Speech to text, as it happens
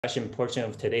discussion portion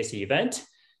of today's event.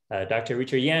 Dr.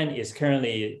 Richard Yan is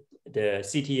currently the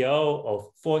CTO of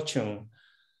Fortune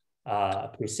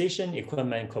Precision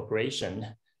Equipment Corporation,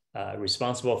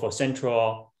 responsible for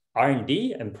central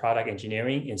R&D and product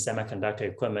engineering in semiconductor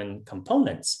equipment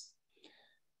components.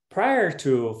 Prior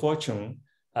to Fortune,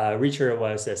 Richard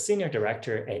was a senior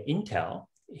director at Intel.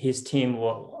 His team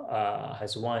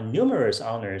has won numerous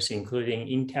honors, including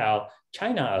Intel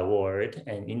China Award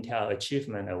and Intel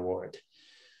Achievement Award.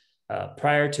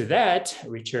 Prior to that,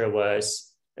 Richard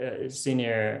was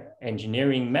senior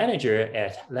engineering manager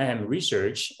at Lam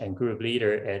Research and group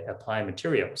leader at Applied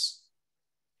Materials.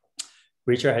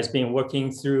 Richard has been working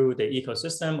through the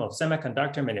ecosystem of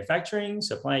semiconductor manufacturing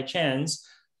supply chains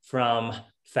from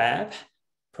fab,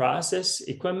 process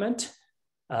equipment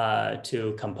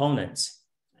to components.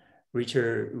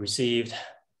 Richard received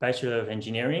Bachelor of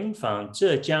Engineering from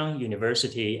Zhejiang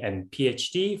University and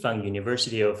PhD from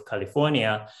University of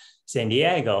California, San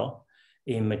Diego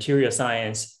in material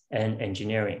science and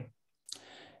engineering.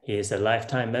 He is a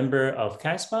lifetime member of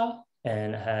CASPA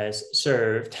and has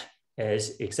served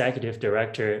as executive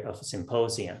director of the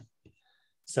symposium.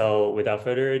 So without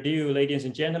further ado, ladies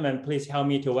and gentlemen, please help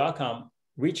me to welcome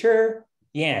Richard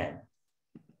Yan.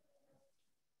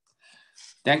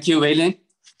 Thank you, Waylon.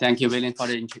 Thank you, Waylon, for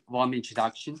the warm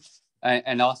introduction.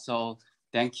 And also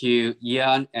thank you,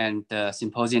 Yan and the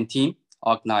symposium team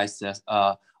organized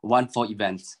a wonderful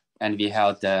event. And we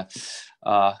held,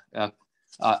 I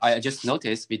just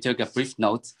noticed, we took a brief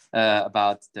note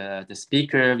about the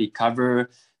speaker. We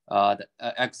cover the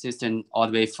ecosystem all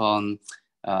the way from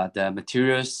the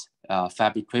materials,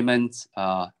 fab equipment,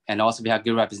 and also we have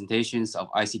good representations of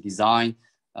IC design,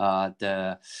 all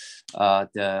the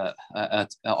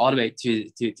way to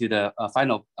the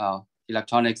final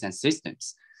electronics and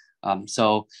systems.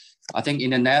 So I think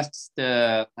in the next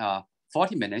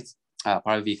 40 minutes,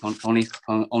 probably we can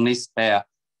only spare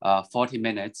 40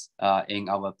 minutes in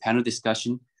our panel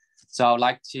discussion. So I would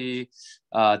like to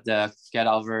get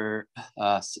our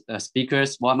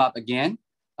speakers warm up again,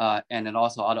 and then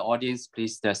also other audience,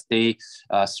 please stay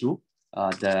through.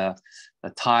 The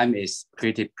time is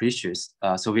pretty precious.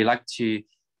 So we like to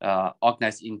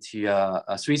organize into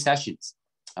 3 sessions.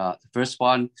 The first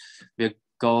one, we'll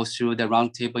go through the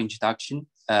roundtable introduction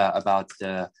about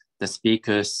the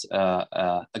speakers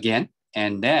again,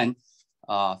 and then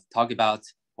talk about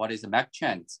what is the mega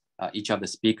trends each of the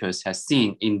speakers has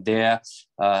seen in their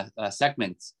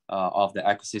segments of the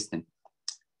ecosystem.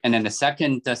 And then the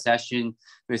second session,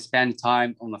 we spend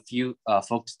time on a few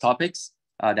focus topics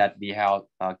that we have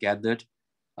gathered.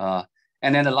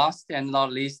 And then the last and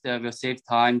not least, we'll save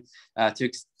time to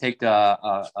take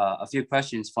a few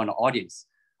questions from the audience.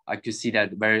 I could see that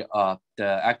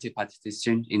the active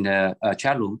participation in the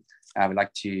chat room. I would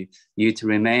like you to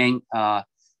remain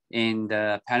in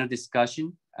the panel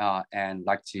discussion and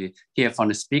like to hear from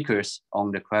the speakers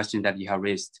on the question that you have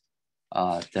raised.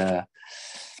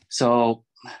 So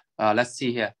let's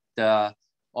see here.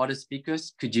 All the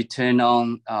speakers, could you turn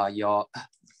on your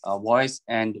voice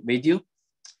and video?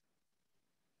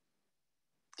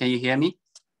 Can you hear me?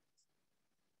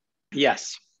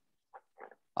 Yes.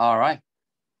 All right,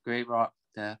 great, Rob.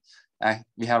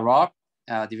 We have Rob.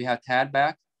 Do we have Ted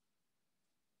back?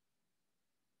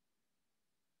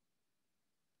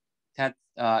 Ted,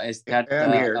 is Ted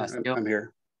I'm here. still? I'm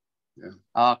here. Yeah.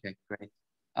 Okay, great.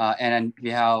 And then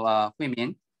we have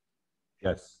Huiming.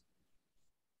 Yes.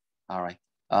 All right.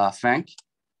 Frank.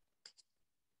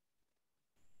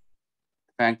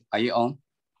 Frank, are you on?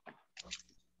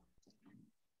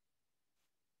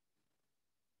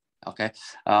 Okay.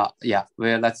 Yeah.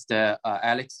 Well, let's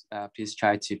Alex. Please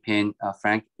try to pin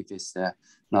Frank if it's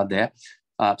not there.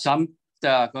 So I'm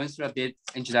going through a bit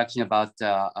introduction about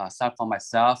stuff for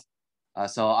myself.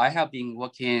 So I have been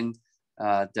working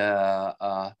in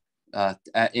the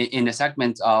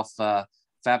segment of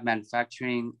fab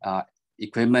manufacturing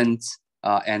equipment,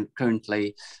 and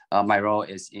currently my role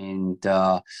is in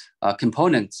the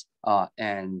components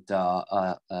and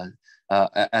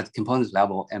at components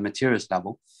level and materials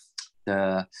level.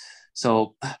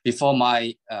 So before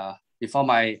my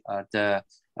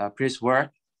previous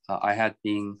work, I had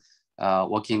been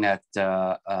working at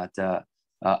the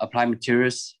applied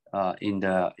materials in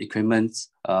the equipment,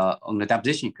 on the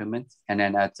deposition equipment, and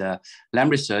then at Lam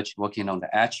Research working on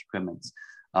the etch equipment.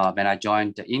 When I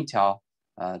joined the Intel,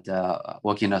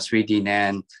 working on 3D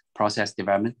NAND process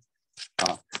development.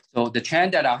 So the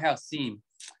trend that I have seen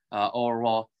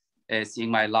overall is in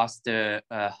my last the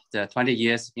 20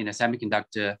 years in the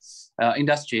semiconductor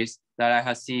industries, that I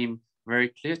have seen very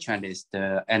clear trend is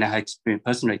and I have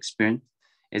personal experience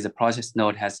is the process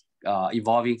node has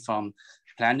evolving from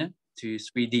planar to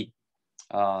 3D.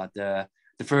 The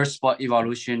first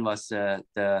evolution was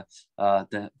the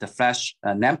flash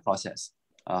NAND process,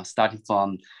 starting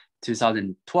from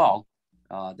 2012.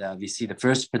 We see the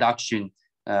first production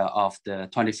of the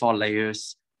 24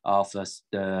 layers of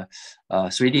the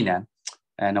 3D NAND,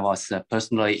 and I was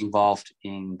personally involved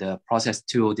in the process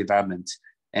tool development,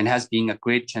 and has been a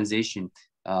great transition.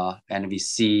 And we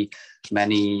see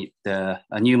many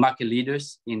new market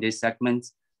leaders in this segment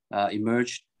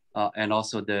emerged, and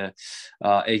also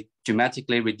it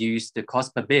dramatically reduced the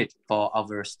cost per bit for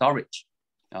our storage.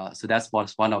 So that's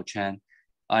what's one of trend.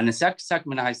 And the second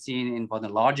segment I've seen in for the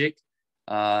logic,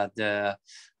 so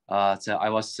I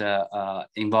was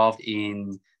involved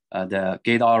in the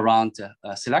gate-all-around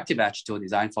selective etch tool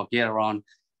design for gate-all-around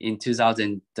in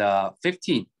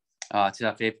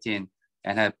 2015,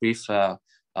 and had brief, I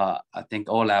think,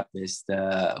 overlap with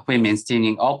the Huiming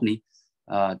in Albany.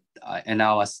 And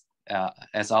I was,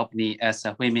 as Albany, as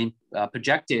Huiming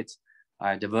projected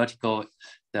the vertical,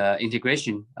 the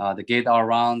integration, the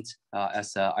gate-all-around,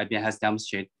 as IBM has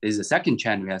demonstrated, is the second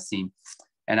trend we have seen.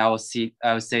 And I would say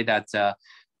that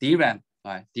DRAM,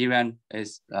 DRAM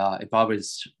is probably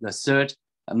the third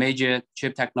major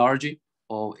chip technology,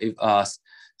 or if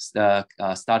start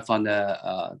from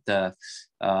I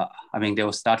mean, they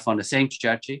will start from the same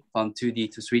trajectory from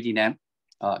 2D to 3D NAND.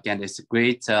 Again, it's a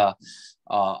great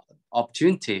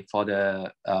opportunity for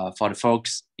the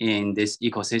folks in this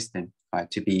ecosystem,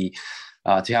 right? To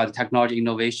have the technology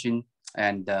innovation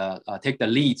and take the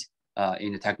lead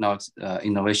in the technology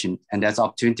innovation, and that's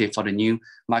opportunity for the new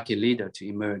market leader to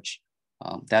emerge.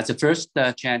 That's the first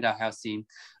trend I have seen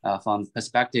from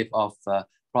perspective of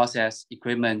process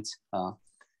equipment.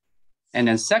 And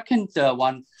then second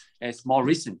one is more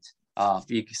recent.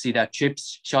 We see that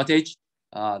chips shortage.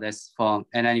 That's from,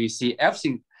 and then you see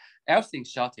everything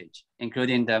shortage,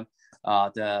 including we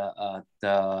have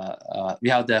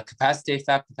the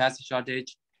fab capacity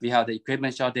shortage. We have the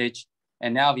equipment shortage,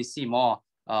 and now we see more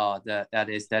that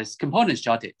is component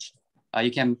shortage.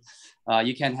 You can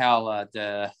have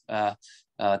the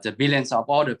billions of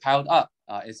orders piled up.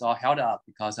 It's all held up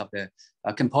because of the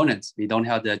components. We don't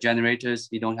have the generators.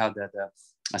 We don't have the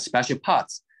special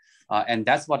parts. And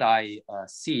that's what I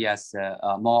see as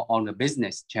more on the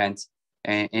business trend.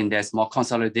 And there's more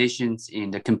consolidations in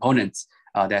the components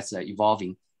that's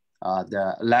evolving.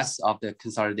 The less of the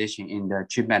consolidation in the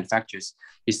chip manufacturers.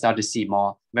 We start to see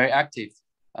more very active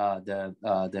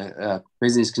the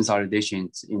business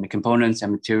consolidations in the components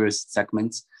and materials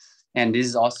segments. And this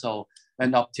is also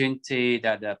an opportunity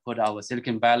that put our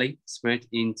Silicon Valley spirit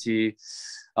into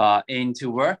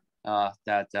work,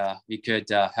 that we could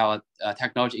have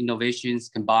technology innovations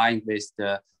combined with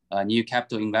the new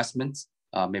capital investments.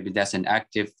 Maybe that's an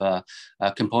active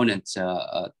component,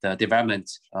 the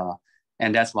development.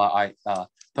 And that's why I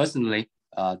personally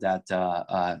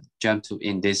jumped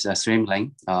in this swim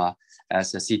lane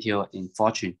as a CTO in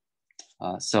Fortune.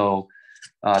 So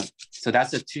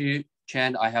that's the two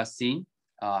trends I have seen.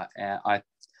 And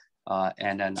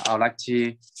then I would like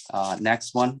to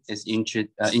next one is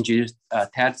introduce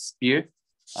Ted Speers.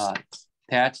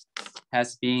 Ted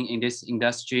has been in this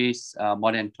industry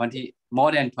more than 20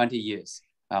 years,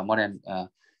 more than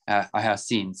I have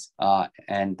seen.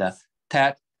 And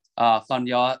Ted, from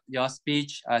your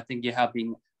speech, I think you have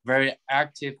been very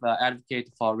active advocate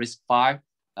for RISC-V,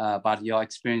 but your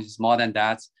experience is more than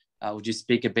that. Would you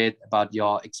speak a bit about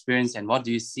your experience and what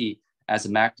do you see as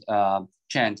a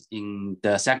trend in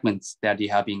the segments that you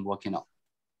have been working on?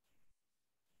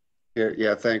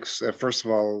 Yeah, thanks. First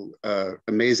of all,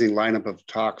 amazing lineup of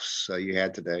talks you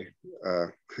had today.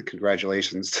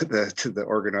 Congratulations to the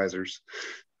organizers.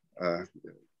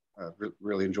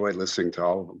 Really enjoyed listening to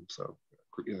all of them. So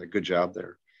good job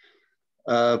there.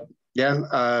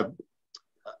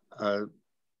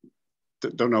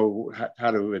 Don't know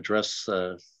how to address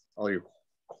all your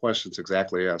questions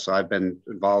exactly. So I've been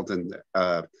involved in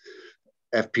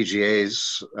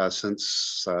FPGAs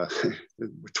since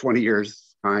 20 years.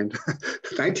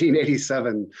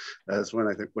 1987 is when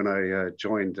I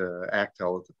joined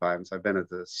Actel at the time. So I've been at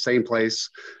the same place,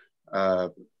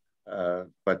 but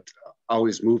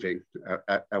always moving,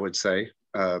 I would say.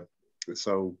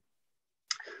 So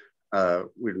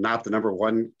we're not the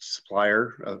 #1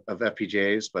 supplier of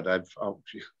FPGAs, but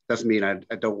doesn't mean I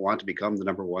don't want to become the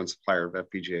 #1 supplier of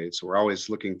FPGAs. So we're always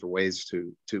looking for ways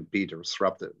to be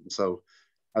disruptive. And so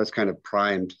I was kind of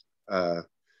primed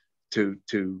to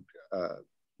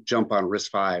jump on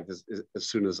RISC-V as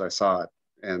soon as I saw it,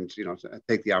 and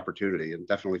take the opportunity, and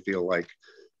definitely feel like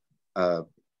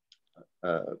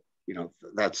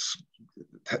that's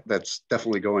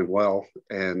definitely going well,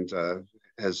 and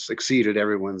has exceeded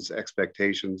everyone's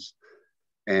expectations.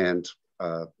 And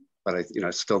but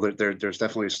still there's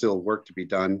definitely still work to be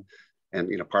done. And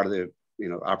part of the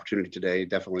opportunity today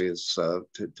definitely is to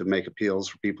make appeals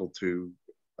for people to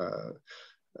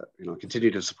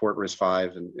continue to support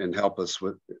RISC-V and help us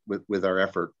with our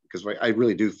effort, because I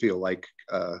really do feel like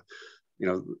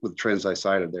with trends I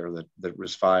cited there, that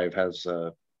RISC-V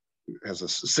has a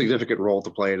significant role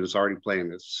to play, and is already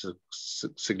playing a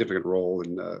significant role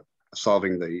in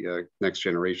solving the next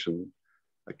generation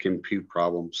compute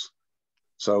problems.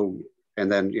 So,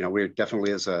 and then we're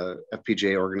definitely, as a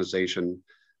FPGA organization,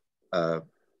 we're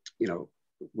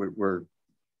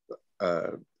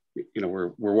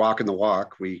walking the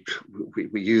walk. We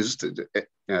used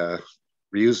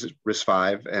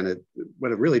RISC-V, and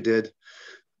what it really did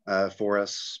for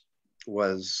us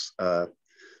was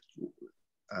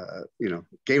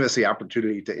gave us the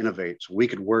opportunity to innovate, so we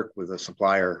could work with a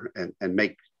supplier and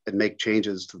make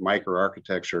changes to the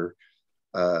microarchitecture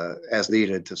as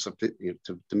needed to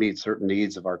meet certain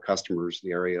needs of our customers.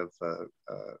 The area of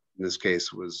in this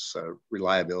case was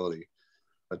reliability.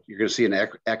 But you're going to see an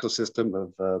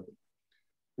ecosystem of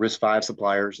RISC-V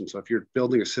suppliers, and so if you're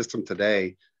building a system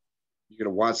today, you're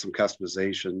going to want some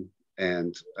customization,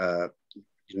 and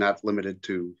you're not limited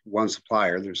to one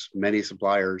supplier. There's many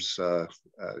suppliers,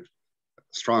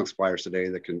 strong suppliers today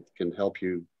that can help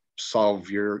you solve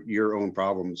your own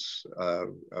problems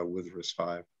with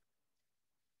RISC-V.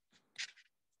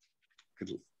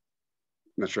 I'm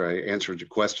not sure I answered your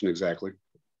question exactly.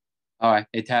 All right,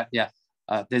 yeah.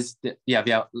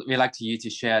 We'd like you to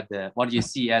share what you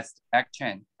see as the back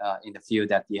trend in the field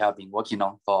that you have been working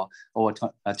on for over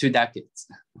 2 decades.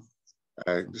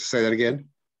 Say that again.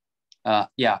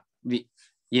 You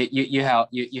have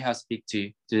speak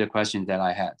to the question that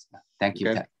I had. Thank you,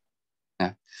 okay. Ted.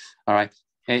 Yeah. All right.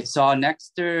 Okay, so our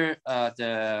next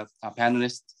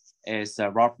panelist is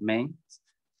Rob Huiming.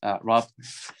 Rob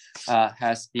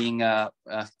has been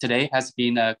today has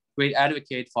been a great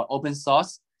advocate for open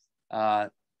source.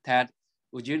 Ted,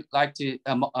 would you like to,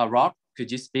 Rob, could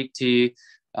you speak to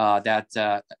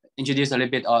introduce a little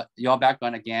bit of your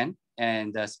background again,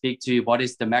 and speak to what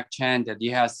is the Mac trend that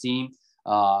you have seen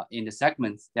in the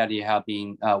segments that you have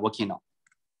been working on?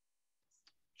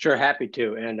 Sure, happy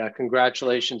to. And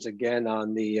congratulations again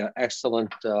on the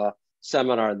excellent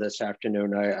seminar this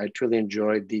afternoon. I truly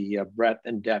enjoyed the breadth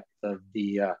and depth of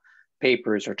the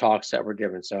papers or talks that were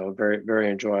given. So very, very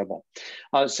enjoyable.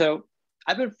 So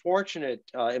I've been fortunate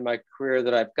in my career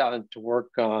that I've gotten to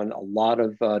work on a lot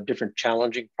of different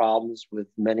challenging problems with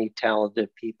many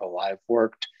talented people. I've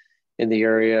worked in the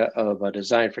area of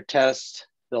design for test,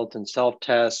 built-in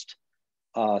self-test,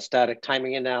 static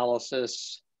timing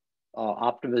analysis,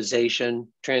 optimization,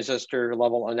 transistor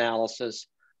level analysis,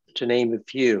 to name a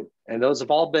few. And those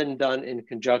have all been done in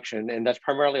conjunction, and that's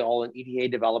primarily all in EDA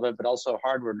development, but also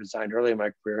hardware design early in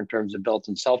my career in terms of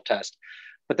built-in self-test.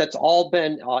 But that's all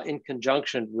been in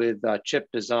conjunction with chip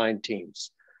design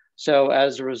teams. So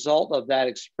as a result of that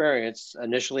experience,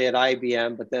 initially at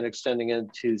IBM, but then extending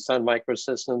into Sun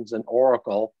Microsystems and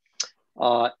Oracle,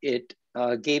 it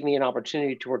gave me an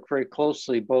opportunity to work very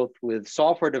closely both with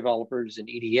software developers in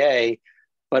EDA,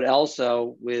 but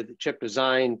also with chip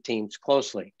design teams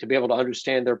closely to be able to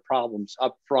understand their problems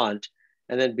up front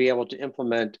and then be able to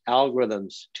implement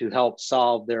algorithms to help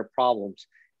solve their problems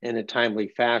in a timely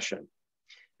fashion.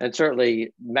 And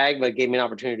certainly Magma gave me an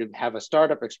opportunity to have a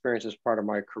startup experience as part of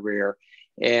my career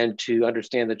and to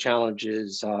understand the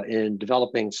challenges in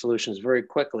developing solutions very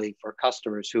quickly for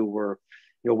customers who were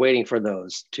waiting for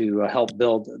those to help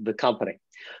build the company.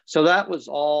 So that was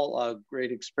all a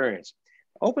great experience.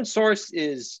 Open source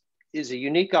is a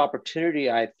unique opportunity,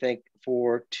 I think,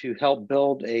 to help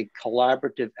build a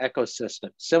collaborative ecosystem,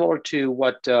 similar to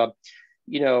what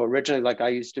originally, like I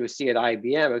used to see at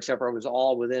IBM, except for it was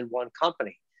all within one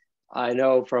company. I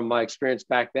know from my experience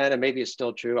back then, and maybe it's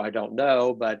still true, I don't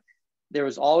know, but there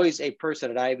was always a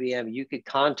person at IBM you could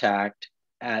contact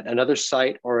at another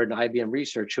site or an IBM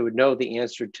research who would know the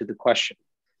answer to the question.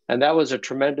 And that was a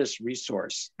tremendous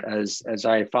resource, as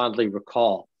I fondly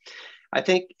recall. I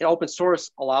think open source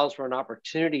allows for an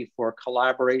opportunity for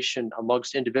collaboration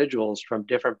amongst individuals from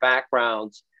different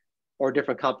backgrounds or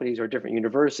different companies or different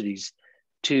universities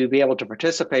to be able to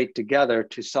participate together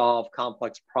to solve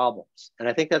complex problems. And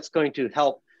I think that's going to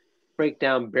help break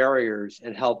down barriers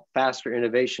and help faster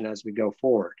innovation as we go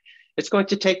forward. It's going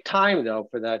to take time, though,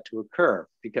 for that to occur,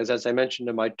 because as I mentioned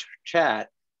in my chat,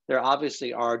 there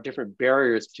obviously are different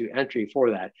barriers to entry for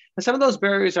that. And some of those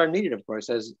barriers are needed, of course,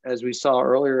 as we saw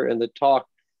earlier in the talk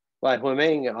by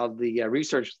Huiming of the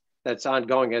research that's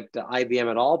ongoing at IBM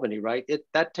at Albany, right?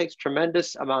 That takes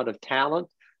tremendous amount of talent,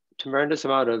 tremendous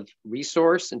amount of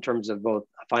resource in terms of both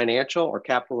financial or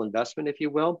capital investment, if you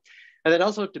will. And then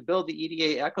also to build the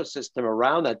EDA ecosystem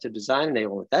around that to design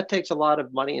enablement. That takes a lot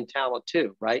of money and talent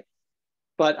too, right?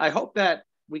 But I hope that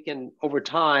we can, over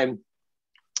time,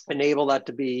 enable that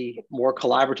to be more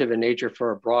collaborative in nature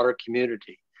for a broader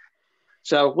community.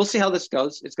 So we'll see how this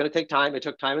goes. It's going to take time. It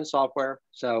took time in software.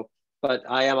 So, but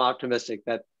I am optimistic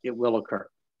that it will occur.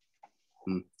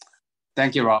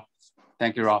 Thank you, Rob.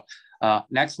 Thank you, Rob.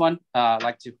 Next one, I'd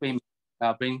like to bring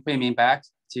Huiming back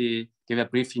to give a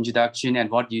brief introduction and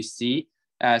what you see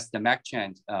as the Mac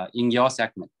trend in your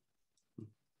segment.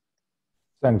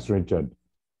 Thanks, Richard.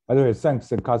 By the way, thanks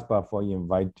to CASPA for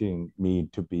inviting me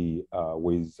to be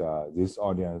with this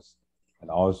audience and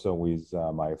also with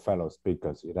my fellow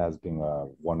speakers. It has been a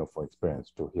wonderful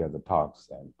experience to hear the talks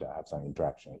and have some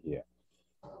interaction here.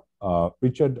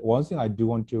 Richard, one thing I do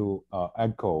want to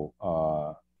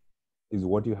echo is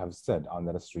what you have said on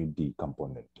that 3D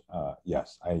component.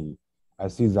 Yes, I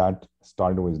see that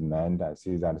started with NAND. I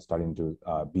see that starting to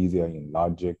be there in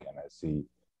logic, and I see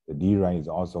the DRAM is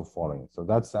also following. So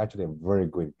that's actually a very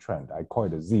great trend. I call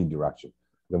it a Z direction,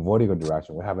 the vertical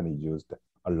direction. We haven't used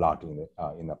a lot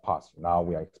in the past. Now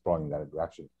we are exploring that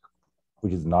direction,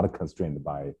 which is not constrained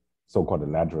by so-called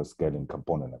lateral scaling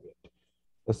component of it.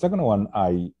 The second one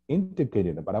I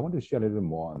indicated, but I want to share a little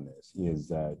more on this,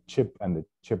 is chip and the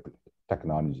chip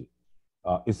technology.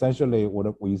 Essentially,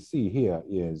 what we see here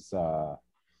is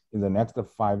in the next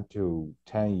 5 to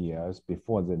 10 years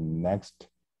before the next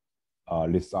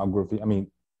lithography, I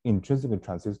mean, intrinsic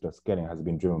transistor scaling has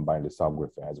been driven by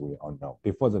lithography, as we all know.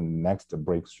 Before the next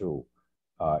breakthrough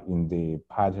in the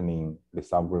patterning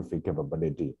lithography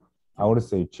capability, I would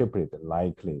say chiplet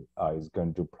likely is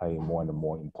going to play more and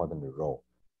more important role.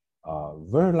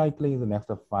 Very likely in the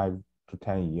next 5 to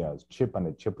 10 years, chip and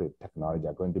the chiplet technology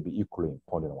are going to be equally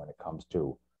important when it comes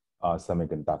to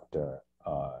semiconductor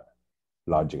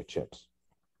logic chips.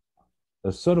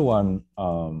 The third one,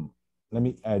 let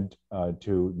me add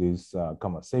to this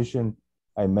conversation.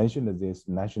 I mentioned this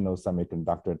National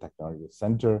Semiconductor Technology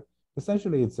Center.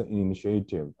 Essentially, it's an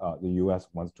initiative. The US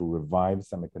wants to revive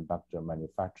semiconductor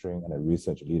manufacturing and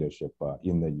research leadership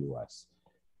in the US.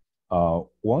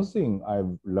 One thing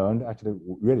I've learned, actually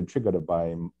really triggered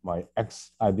by my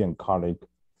ex-IBM colleague,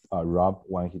 Rob,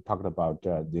 when he talked about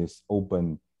this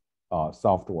open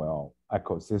software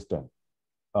ecosystem.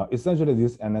 Essentially,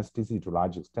 this NSTC to a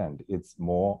large extent, it's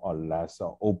more or less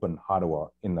an open hardware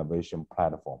innovation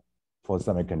platform for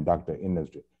semiconductor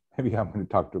industry. Maybe I'm going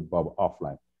to talk to Bob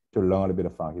offline to learn a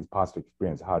bit from his past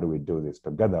experience. How do we do this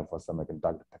together for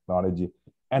semiconductor technology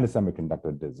and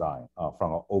semiconductor design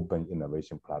from an open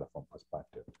innovation platform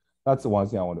perspective? That's the one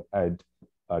thing I want to add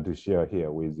to share here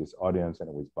with this audience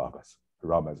and with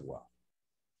Rob as well.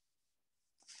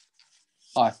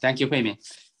 Thank you, Huiming.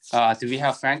 Do we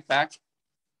have Frank back?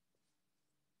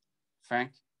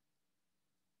 Frank,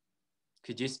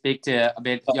 could you speak to a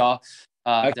bit your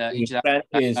the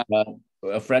introduction?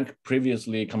 Frank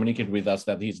previously communicated with us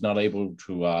that he's not able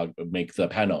to make the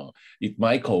panel. It's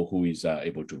Michael who is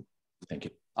able to. Thank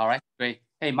you. All right, great.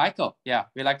 Hey, Michael, yeah,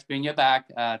 we'd like to bring you back.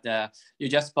 You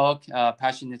just spoke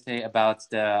passionately about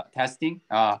the testing,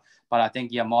 but I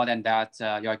think you're more than that,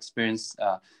 your experience.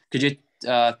 Could you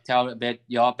tell a bit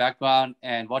your background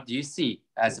and what do you see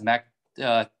as a Mac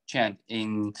trend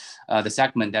in the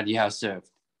segment that you have served?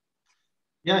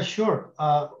 Yeah, sure.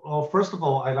 Well, first of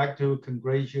all, I'd like to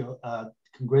congratulate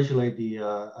the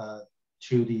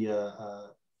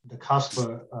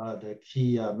CASPA, the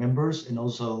key members, and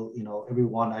also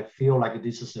everyone. I feel like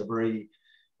this is a very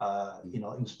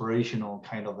inspirational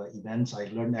kind of events. I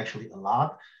learned actually a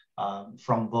lot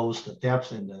from both the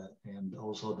depth and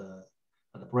also the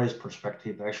breadth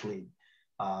perspective. Actually,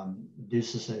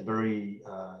 this is a very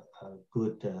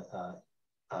good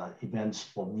events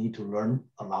for me to learn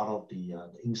a lot of the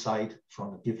insight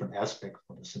from a different aspect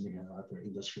of the semiconductor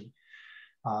industry.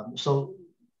 So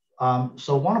I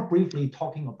want to briefly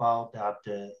talking about that.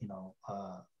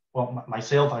 Well,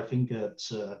 myself, I think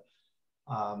it's.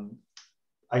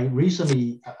 I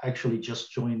recently actually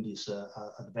just joined this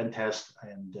Advantest,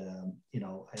 and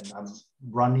and I'm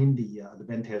running the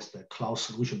Advantest cloud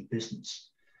solution business.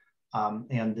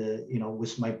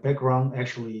 With my background,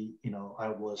 actually, I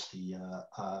was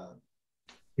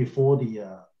before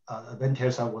the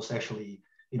Advantest, I was actually,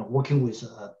 working with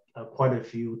quite a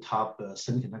few top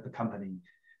semiconductor company,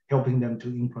 helping them to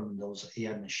implement those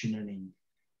AI machine learning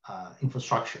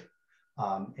infrastructure.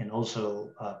 And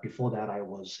also before that, I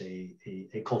was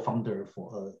a co-founder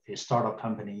for a startup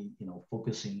company,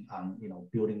 focusing on,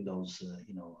 building those,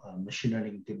 machine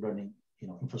learning, deep learning,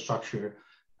 infrastructure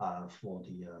for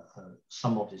the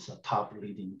some of these top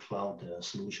leading cloud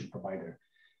solution provider.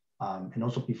 And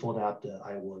also before that,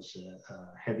 I was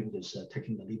having this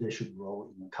taking the leadership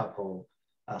role in a couple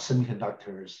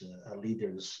semiconductors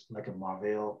leaders like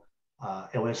Marvell,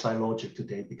 LSI Logic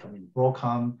today becoming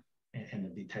Broadcom, and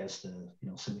Advantest,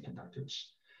 semiconductors.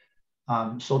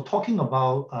 So talking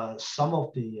about some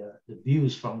of the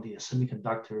views from the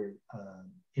semiconductor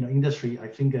industry, I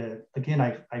think again,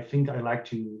 I think I like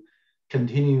to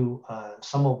continue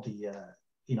some of the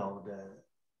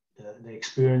the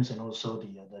experience and also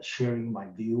the sharing my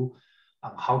view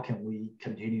on how can we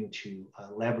continue to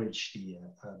leverage the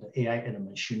AI and the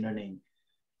machine learning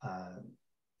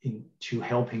into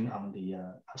helping on the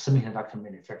semiconductor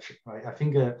manufacturing, right? I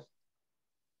think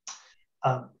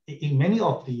in many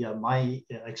of my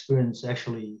experience,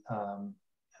 actually,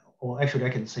 or actually I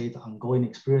can say the ongoing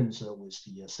experience with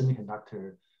the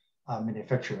semiconductor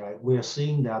manufacturer, right? We are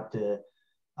seeing that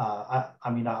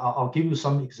I'll give you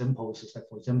some examples. Is that,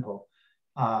 for example,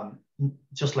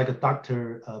 just like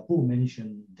Dr. Bu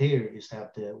mentioned, there is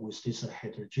that with this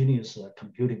heterogeneous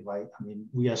computing, right? I mean,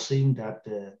 we are seeing that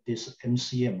this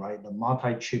MCM, right, the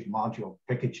multi-chip module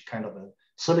package kind of a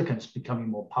silicon is becoming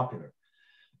more popular.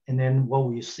 And then what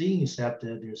we're seeing is that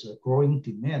there's a growing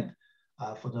demand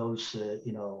for those,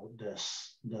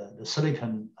 the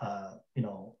silicon,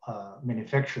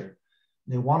 manufacturer.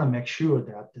 They want to make sure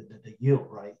that the yield,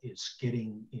 right, is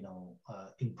getting,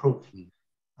 improved.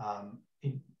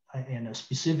 And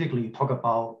specifically talk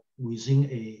about within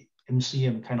a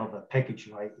MCM kind of a package,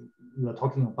 right? We are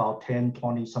talking about 10,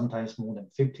 20, sometimes more than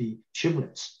 50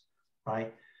 chiplets,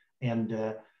 right? And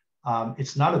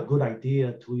it's not a good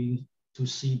idea to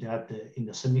see that in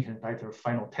the semiconductor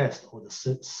final test or the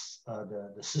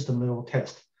system level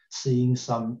test, seeing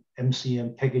some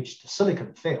MCM packaged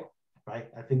silicon fail, right?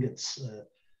 I think it's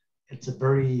a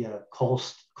very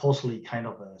costly kind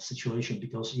of a situation,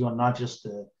 because you are not just,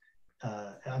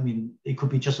 it could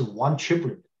be just one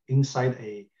chiplet inside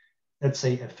let's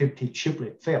say a 50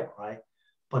 chiplet fail, right?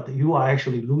 But you are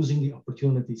actually losing the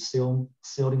opportunity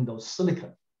selling those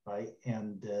silicon, right?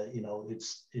 And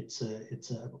it's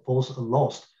both a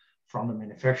loss from the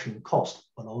manufacturing cost,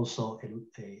 but also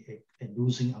a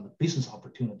losing on the business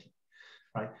opportunity,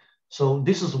 right? So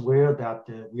this is where that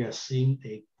we are seeing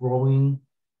a growing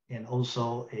and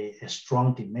also a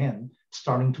strong demand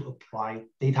starting to apply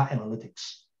data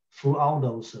analytics throughout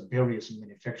those various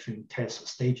manufacturing test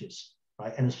stages,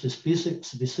 right? And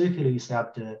specifically is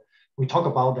that we talk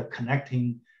about the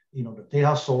connecting, the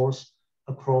data source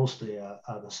across the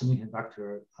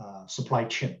semiconductor supply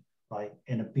chain, right?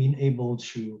 And being able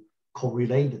to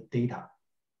correlate the data,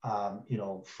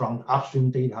 from upstream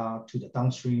data to the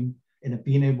downstream, and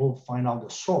being able to find out the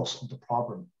source of the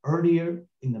problem earlier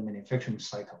in the manufacturing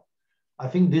cycle. I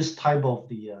think this type of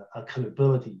the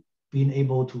capability, being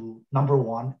able to, number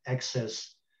one,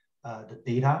 access the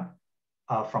data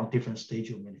from different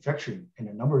stages of manufacturing, and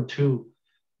then number two,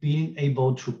 being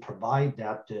able to provide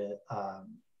that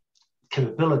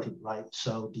capability, right?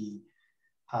 So the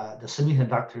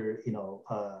semiconductor,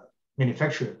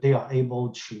 manufacturer, they are able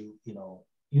to,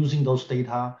 using those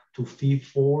data to feed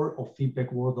forward or feedback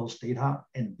forward those data,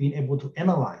 and being able to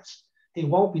analyze, hey,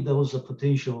 what will be those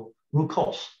potential root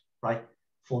cause, right,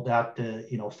 for that,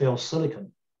 failed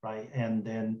silicon, right? And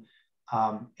then,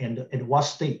 and at what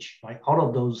stage, right, out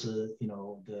of those,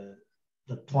 the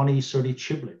 20, 30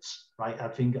 chiplets, right, I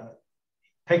think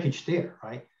packaged there,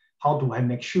 right? How do I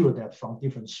make sure that from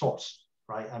different source,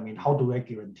 right? I mean, how do I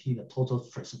guarantee the total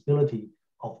traceability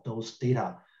of those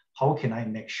data? How can I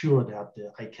make sure that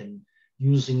I can,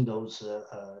 using those,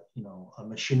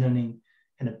 machine learning,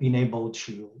 and being able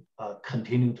to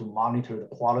continue to monitor the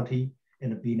quality,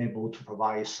 and being able to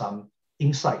provide some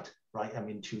insight, right? I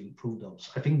mean, to improve those.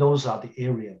 I think those are the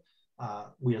area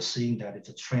we are seeing that it's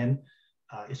a trend,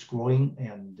 it's growing,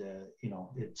 and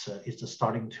it's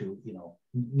starting to,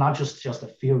 not just a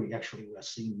theory. Actually, we are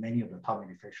seeing many of the top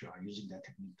manufacturers are using that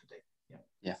technique today.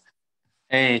 Yeah.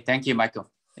 Hey, thank you, Michael.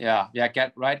 Yeah.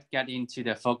 Get into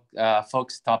the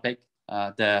folks topic.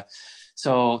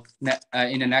 So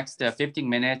in the next 15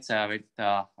 minutes,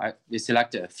 we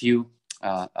selected a few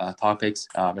topics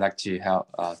we'd like to have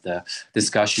the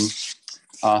discussion.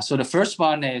 So the first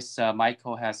one is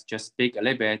Michael has just speak a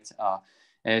little bit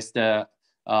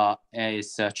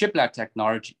is chiplet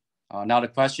technology. Now the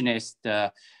question is,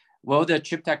 will the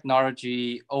chip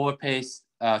technology overpace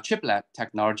chiplet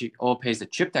technology or plays the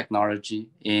chip technology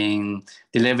in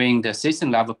delivering the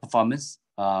system level performance.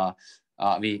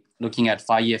 We looking at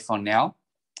 5 years from now.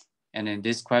 And then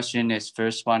this question is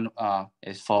first one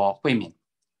is for Huiming.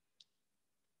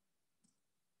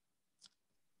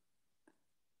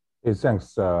 Hey,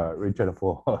 thanks, Richard,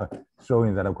 for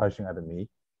throwing that question at me.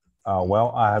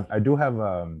 Well, I do have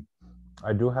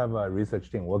a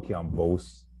research team working on both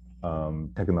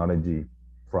technology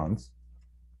fronts.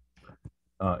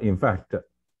 In fact,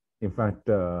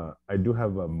 I do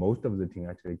have most of the team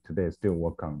actually today still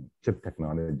work on chip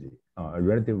technology, a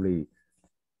relatively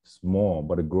small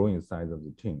but a growing size of the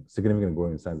team, significant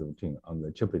growing size of the team on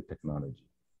the chiplet technology.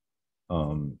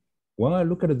 When I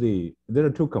look at there are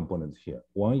two components here.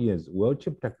 One is, will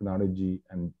chip technology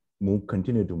and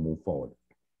continue to move forward?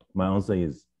 My answer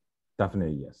is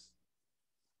definitely yes.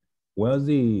 Will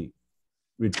the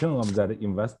return of that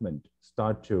investment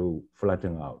start to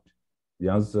flatten out? The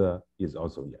answer is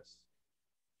also yes.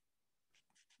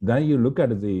 Then you look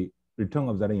at the return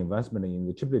of that investment in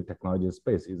the chiplet technology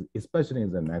space, especially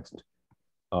in the next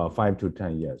 5 to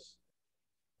 10 years.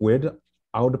 Will it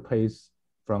outpace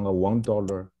from a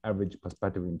 $1 average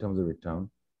perspective in terms of return?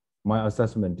 My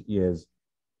assessment is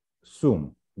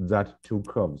soon that two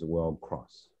curves will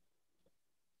cross.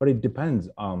 But it depends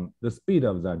on the speed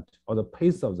of that or the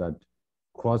pace of that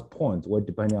cross point will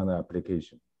depend on the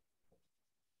application.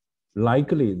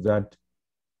 Likely that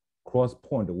cross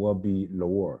point will be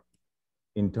lower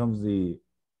in terms of the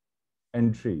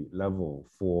entry level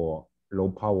for low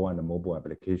power and mobile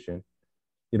application.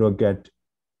 It will get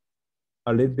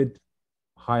a little bit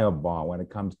higher bar when it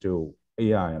comes to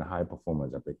AI and high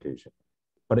performance application,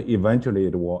 but eventually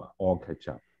it will all catch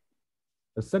up.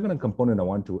 The second component I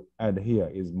want to add here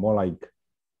is more like,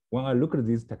 when I look at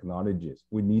these technologies,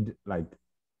 we need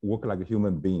work like a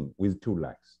human being with two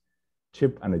legs,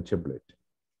 chip and a chiplet.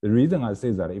 The reason I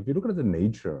say that, if you look at the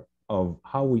nature of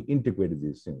how we integrate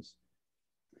these things,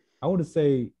 I would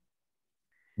say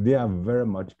they are very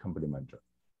much complementary.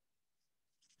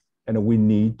 And we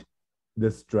need the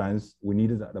strengths, we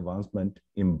need the advancement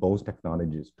in both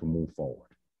technologies to move forward.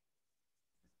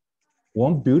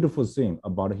 One beautiful thing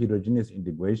about heterogeneous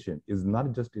integration is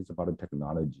not just it's about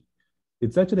technology.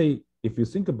 It's actually, if you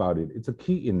think about it, it's a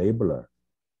key enabler.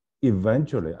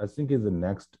 Eventually, I think in the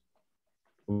next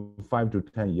 5 to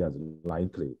 10 years,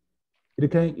 likely, it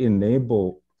can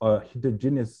enable a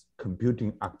heterogeneous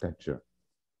computing architecture,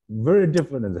 very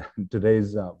different than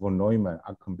today's von Neumann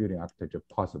computing architecture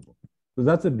possible. So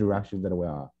that's the direction that we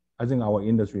are. I think our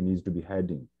industry needs to be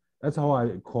heading. That's how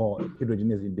I call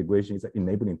heterogeneous integration. It's an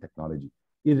enabling technology.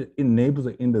 It enables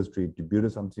the industry to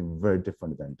build something very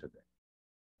different than today.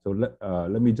 So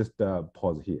let me just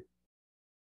pause here.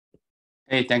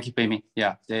 Hey, thank you, Huiming.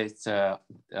 Yeah, it's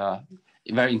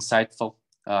very insightful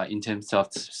in terms of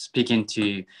speaking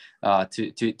to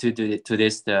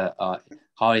this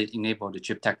how it enabled the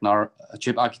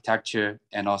chip architecture,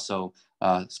 and also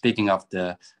speaking of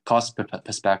the cost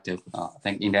perspective. I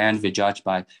think in the end we judge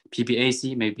by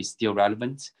PPAC may be still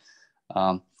relevant.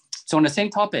 So on the same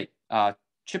topic,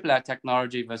 chiplet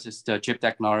technology versus the chip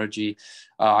technology,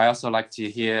 I also like to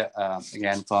hear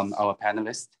again from our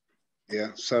panelists.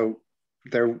 Yeah, so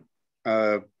there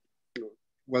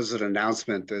was an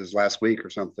announcement this last week or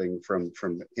something from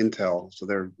Intel. So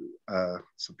there,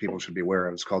 so people should be aware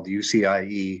of. It's called the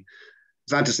UCIe.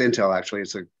 It's not just Intel, actually.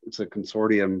 It's a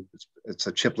consortium. It's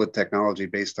a chiplet technology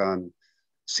based on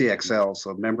CXL.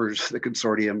 So members of the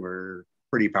consortium are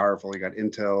pretty powerful. You got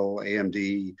Intel,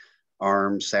 AMD,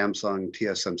 ARM, Samsung,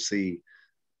 TSMC.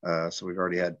 So we've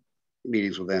already had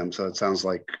meetings with them. So it sounds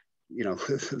like, you know,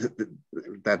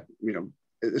 that, you know,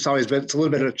 it's a little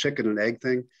bit of a chicken and egg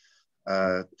thing.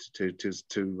 To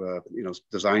you know,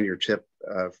 design your chip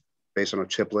based on a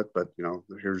chiplet, but you know,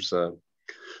 here's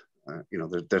you know,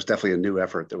 there's definitely a new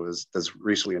effort that's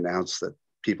recently announced that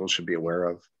people should be aware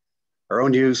of. Our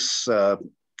own use,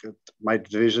 my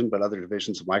division, but other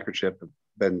divisions of Microchip have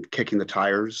been kicking the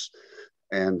tires,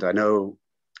 and I know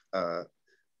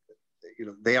you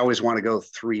know, they always want to go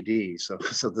 3D, so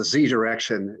the Z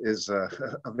direction is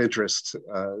of interest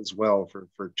as well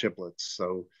for chiplets.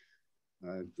 So.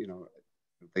 You know,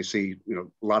 they see, you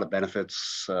know, a lot of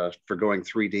benefits for going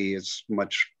 3D. It's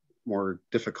much more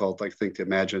difficult, I think, to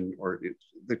imagine, or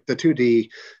the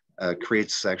 2D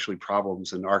creates actually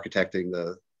problems in architecting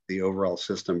the overall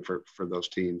system for those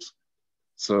teams.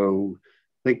 So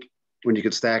I think when you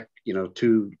could stack, you know,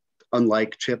 two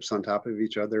unlike chips on top of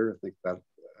each other, I think that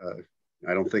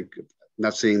I don't think,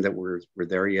 not seeing that we're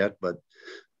there yet, but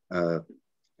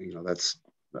you know, that's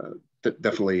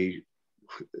definitely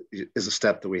is a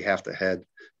step that we have to head.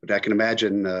 But I can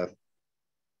imagine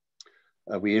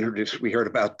we heard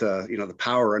about the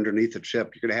power underneath the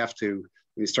chip. You're going to have to,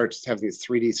 when you start having these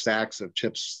 3D stacks of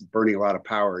chips burning a lot of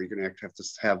power, you're going to have to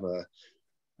have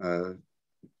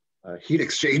heat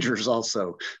exchangers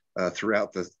also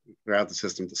throughout the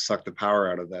system to suck the power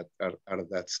out of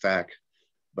that stack.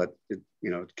 But it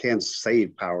can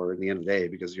save power in the end of the day,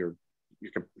 because the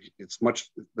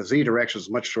Z direction is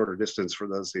much shorter distance for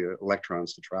the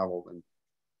electrons to travel than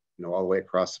all the way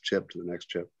across the chip to the next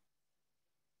chip.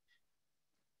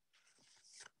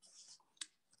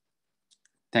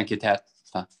 Thank you, Ted.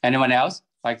 Anyone else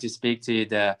like to speak to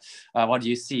the what do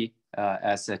you see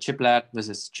as a chiplet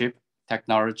versus chip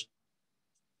technology?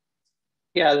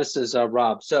 Yeah, this is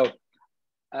Rob. So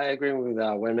I agree with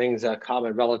Huiming's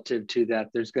comment relative to that.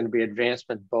 There's going to be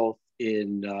advancement both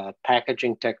in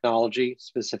packaging technology,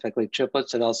 specifically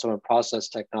chiplets, and also in process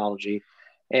technology.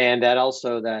 And that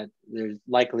also that there's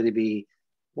likely to be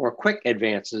more quick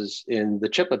advances in the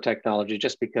chiplet technology,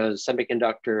 just because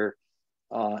semiconductor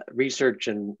research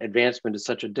and advancement is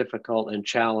such a difficult and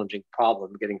challenging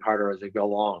problem, getting harder as they go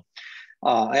along.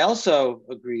 I also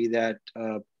agree that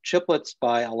chiplets,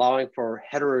 by allowing for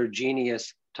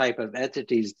heterogeneous type of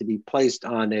entities to be placed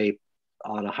on a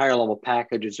higher level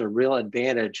package, is a real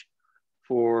advantage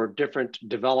for different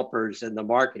developers in the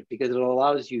market, because it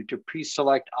allows you to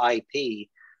pre-select IP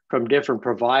from different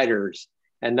providers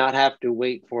and not have to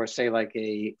wait for, say, like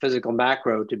a physical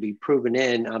macro to be proven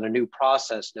in on a new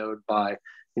process node by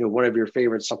one of your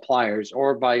favorite suppliers,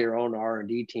 or by your own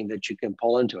R&D team that you can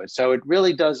pull into it. So it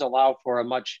really does allow for a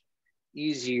much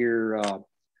easier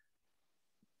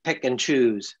pick and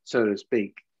choose, so to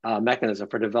speak, mechanism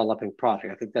for developing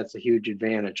product. I think that's a huge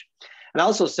advantage. And I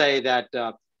also say that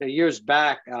years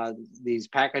back, these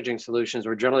packaging solutions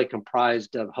were generally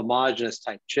comprised of homogeneous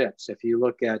type chips. If you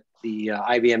look at the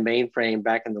IBM mainframe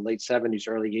back in the late 70s,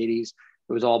 early 80s,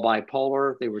 it was all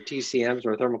bipolar. They were TCMs,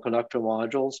 or thermal conductor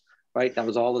modules, right? That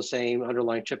was all the same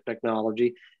underlying chip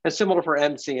technology, and similar for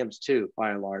MCMs too, by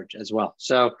and large as well.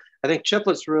 So I think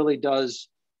chiplets really does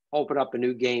open up a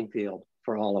new game field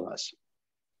for all of us.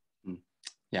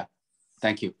 Yeah,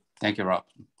 thank you, Rob.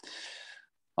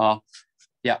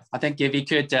 Yeah, I think if we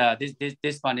could,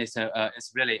 this one is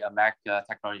really a Mac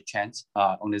technology chance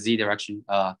on the Z direction.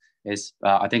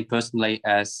 I think personally,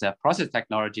 as process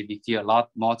technology, we feel a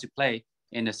lot more to play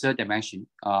in the third dimension.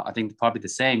 I think probably the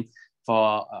same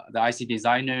for the IC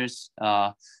designers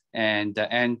and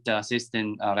the end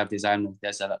system lab designers.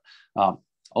 There's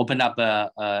open up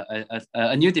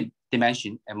a new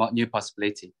dimension and more new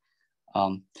possibility.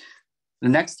 The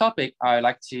next topic I'd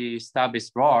like to start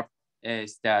with Rob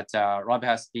is that Rob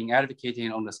has been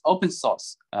advocating on this open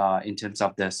source in terms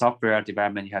of the software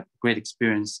development. You have great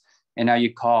experience, and now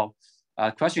you call.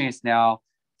 Question is now,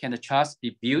 can the trust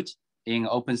be built in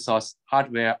open source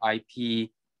hardware, IP,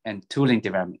 and tooling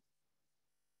development?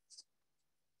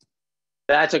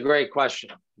 That's a great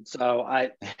question. So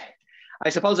I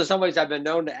suppose in some ways I've been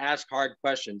known to ask hard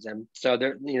questions, and so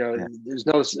there,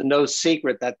 there's no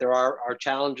secret that there are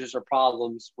challenges or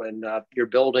problems when you're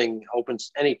building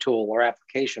any tool or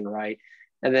application, right?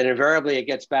 And then invariably it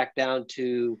gets back down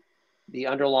to the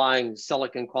underlying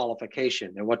silicon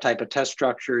qualification and what type of test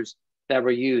structures that were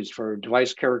used for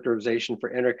device characterization, for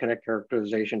interconnect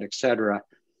characterization, et cetera.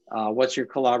 What's your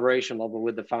collaboration level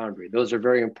with the foundry? Those are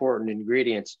very important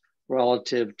ingredients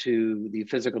relative to the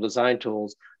physical design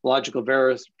tools, logical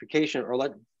verification,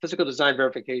 or physical design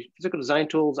verification, physical design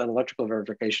tools and electrical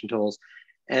verification tools.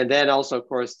 And then also, of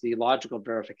course, the logical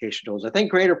verification tools. I think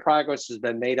greater progress has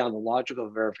been made on the logical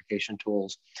verification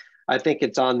tools. I think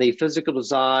it's on the physical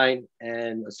design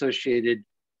and associated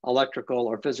electrical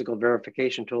or physical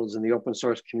verification tools in the open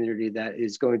source community that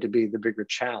is going to be the bigger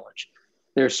challenge.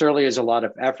 There certainly is a lot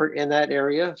of effort in that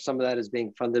area. Some of that is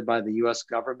being funded by the US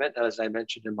government, as I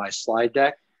mentioned in my slide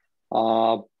deck.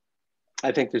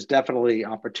 I think there's definitely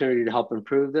opportunity to help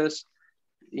improve this.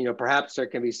 Perhaps there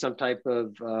can be some type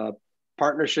of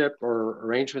partnership or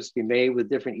arrangements to be made with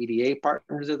different EDA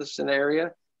partners in this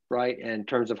area, right? In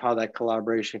terms of how that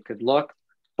collaboration could look.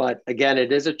 But again,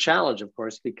 it is a challenge, of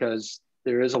course, because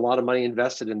there is a lot of money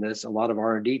invested in this, a lot of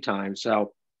R&D time.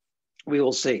 So we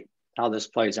will see how this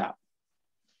plays out.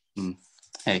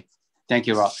 Hey, thank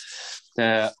you, Rob.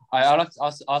 I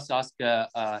also ask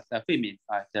Huiming,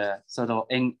 the sort of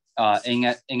in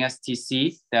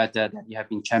STC that you have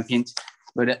been championed.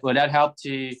 Will that help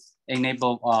to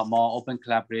enable more open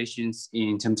collaborations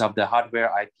in terms of the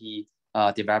hardware IP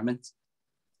development?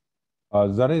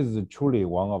 That is truly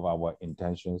one of our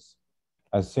intentions.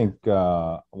 I think,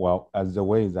 well, as the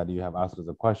way that you have asked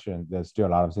the question, there's still a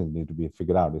lot of things need to be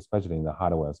figured out, especially in the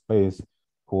hardware space.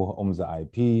 who owns the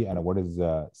IP, and what is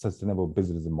the sustainable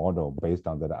business model based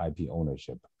on that IP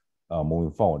ownership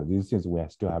moving forward. These things we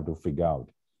still have to figure out.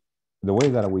 The way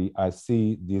that I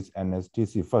see this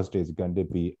NSTC first is going to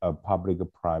be a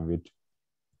public-private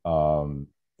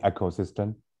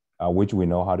ecosystem, which we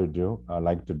know how to do.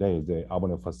 Like today, the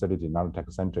Auburn Facility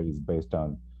Nanotech Center is based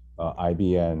on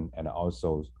IBM and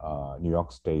also New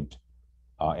York State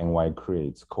NY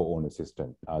Creates co-owned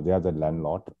system. They are the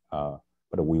landlord,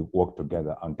 but we work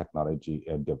together on technology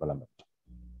development.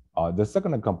 The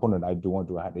second component I do want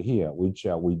to add here, which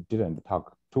we didn't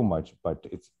talk too much, but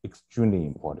it's extremely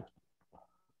important.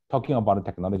 Talking about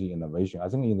technology innovation, I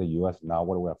think in the US now,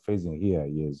 what we're facing here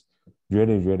is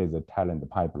really the talent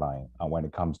pipeline when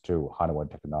it comes to hardware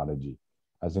technology.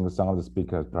 I think some of the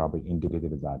speakers probably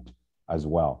indicated that as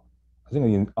well. I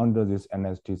think under this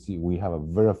NSTC, we have a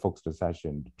very focused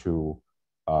session to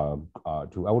I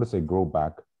would say, grow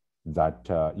back that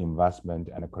investment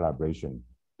and collaboration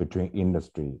between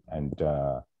industry and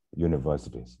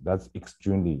universities. That's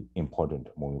extremely important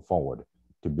moving forward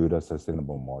to build a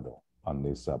sustainable model on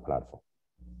this platform.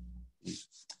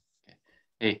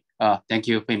 Hey, thank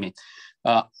you, Huiming.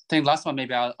 I think last one,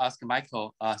 maybe I'll ask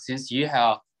Michael, since you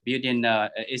have built in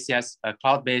ACS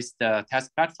cloud-based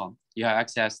test platform, you have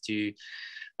access to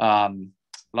a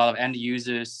lot of end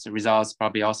users results,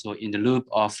 probably also in the loop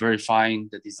of verifying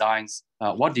the designs.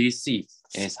 What do you see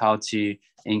is how to,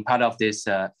 in part of this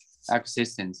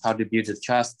ecosystems, how to build the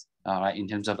trust in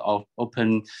terms of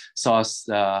open source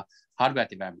hardware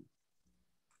development?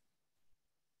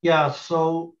 Yeah,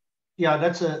 so yeah,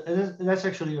 that's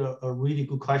actually a really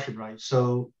good question, right?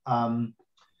 So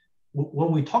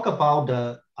when we talk about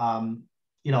the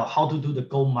how to do the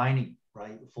gold mining,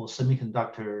 right, for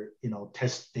semiconductor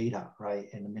test data, right,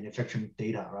 and the manufacturing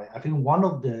data, right, I think one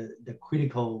of the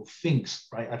critical things,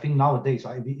 right, I think nowadays,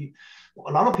 right,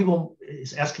 a lot of people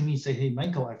is asking me, say, hey,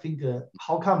 Michael, I think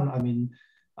how come, I mean,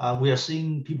 we are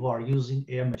seeing people are using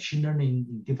AI machine learning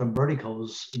in different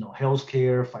verticals,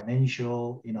 healthcare,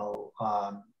 financial,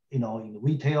 in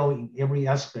retail, in every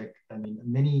aspect. I mean,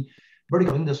 many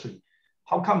vertical industry.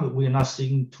 How come we are not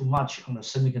seeing too much on the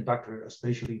semiconductor,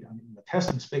 especially in the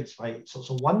testing space, right? So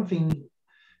one thing,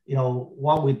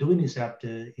 what we're doing is that,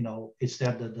 is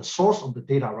that the source of the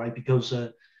data, right? Because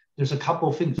there's a couple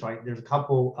of things, right? There's a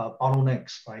couple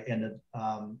bottlenecks, right? And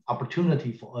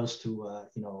opportunity for us to,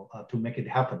 to make it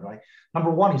happen, right?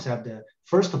 Number one is that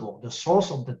first of all, the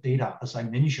source of the data, as I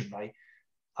mentioned, right?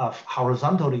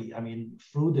 Horizontally, I mean,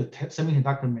 through the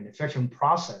semiconductor manufacturing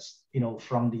process,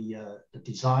 from the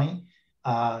design,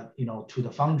 to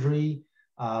the foundry,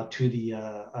 to the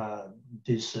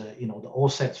the all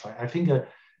sets, right? I think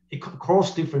it could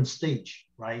cross different stage,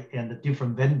 right, and the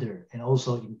different vendor, and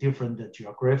also in different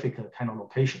geographical kind of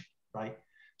location, right?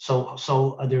 So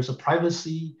there's a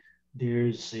privacy,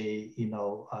 there's a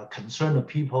concern of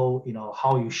people,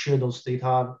 how you share those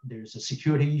data. There's a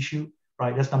security issue,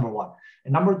 right? That's number one.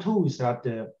 And number two is that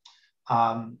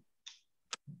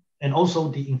and also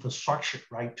the infrastructure,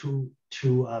 right, to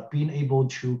being able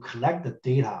to collect the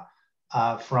data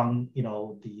from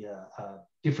the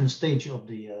different stage of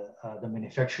the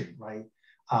manufacturing, right?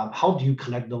 How do you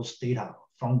collect those data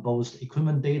from both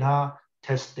equipment data,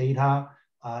 test data,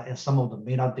 and some of the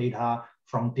metadata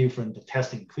from different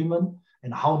testing equipment?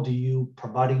 And how do you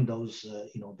providing those,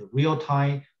 the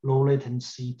real-time, low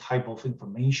latency type of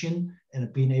information,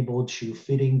 and being able to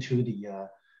fit into the,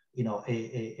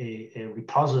 a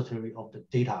repository of the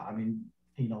data? I mean,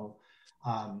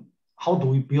 how do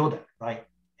we build it, right?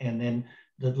 And then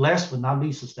the last but not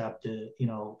least is that,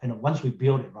 and once we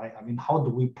build it, right, I mean, how do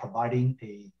we providing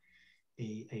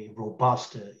a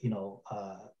robust,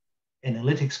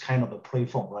 analytics kind of a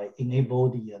platform, right?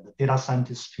 Enable the data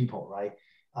scientist people, right?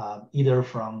 Either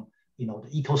from, the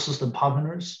ecosystem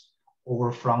partners,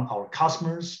 or from our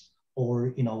customers,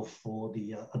 or, for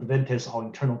the Advantest, our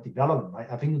internal development,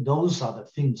 right? I think those are the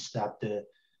things that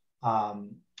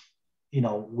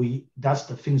that's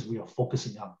the things we are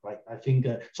focusing on, right? I think,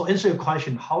 so answer your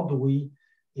question, how do we,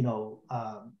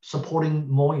 supporting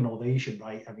more innovation,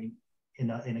 right? I mean,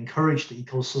 and encourage the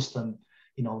ecosystem,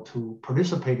 to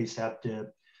participate is that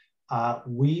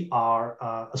we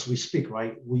are, as we speak,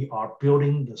 right? We are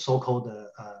building the so-called the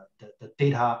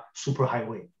data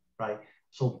superhighway, right?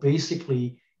 So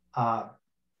basically,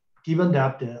 given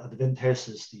that the Advantest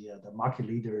is the market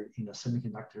leader in the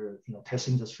semiconductor test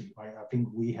industry, right? I think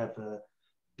we have a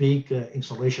big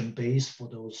installation base for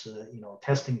those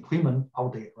testing equipment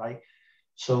out there, right?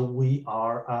 So we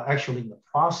are actually in the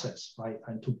process, right,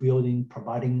 and to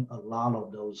providing a lot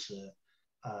of those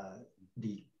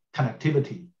the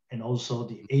connectivity and also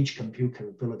the edge compute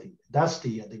capability. That's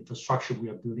the infrastructure we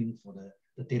are building for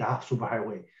the data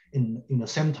superhighway. In the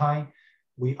same time,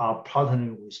 we are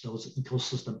partnering with those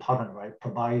ecosystem partners, right?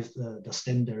 Provides the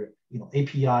standard,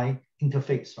 API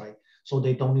interface, right? So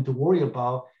they don't need to worry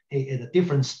about, hey, at a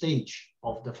different stage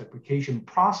of the fabrication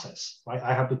process, right?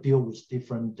 I have to deal with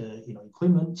different,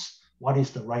 equipments. What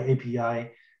is the right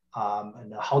API,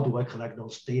 and how do I collect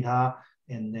those data?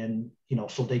 And then,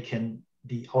 so they can,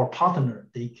 our partner,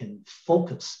 they can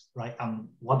focus, right, on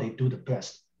what they do the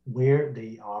best, where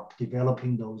they are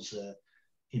developing those, the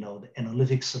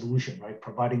analytics solution, right,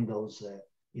 providing those,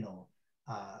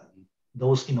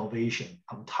 those innovation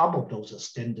on top of those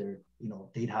standard,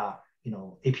 data,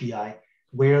 API,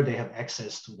 where they have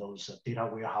access to those data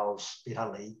warehouse, data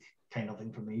lake kind of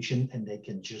information, and they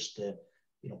can just,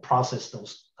 process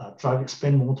those,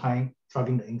 spend more time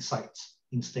driving the insights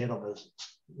instead of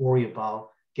worry about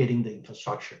getting the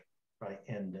infrastructure, right,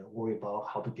 and worry about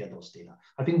how to get those data.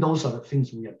 I think those are the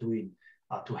things we are doing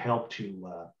to help to,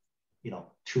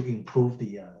 to improve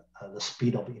the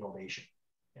speed of innovation.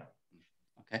 Yeah.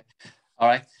 Okay. All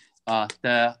right.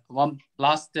 The one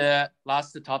last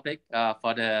topic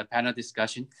for the panel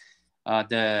discussion.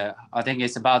 I think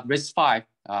it's about RISC-V.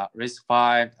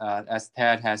 RISC-V, as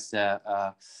Ted has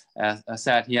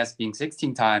said, he has been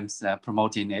 16 times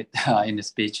promoting it in the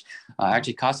speech.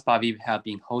 Actually, CASPA, we have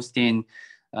been hosting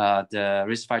the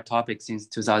RISC-V topic since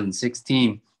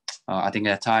 2016. I think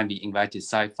at the time we invited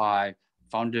Sci-Fi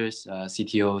founders,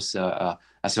 CTOs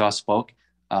as well spoke.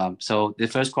 So the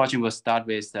first question will start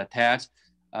with Ted.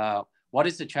 What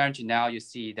is the challenge now you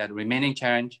see, that remaining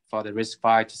challenge for the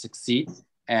RISC-V to succeed?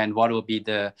 And what will be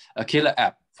the killer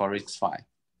app for RISC-V?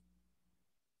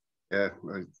 Yeah,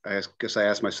 I guess I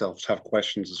asked myself tough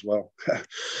questions as well.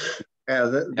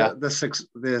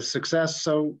 The success.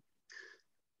 So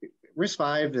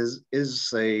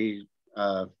RISC-V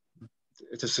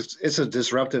it's a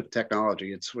disruptive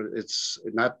technology. It's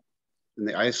not in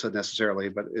the ISA necessarily,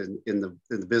 but in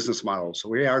the business model. So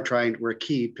we're a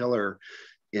key pillar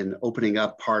in opening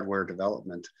up hardware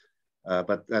development,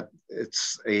 but that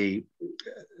it's a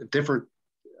different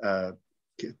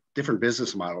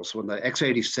business model. So when the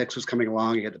x86 was coming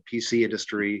along, you had the PC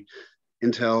industry,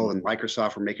 Intel and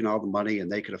Microsoft were making all the money,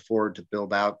 and they could afford to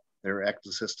build out their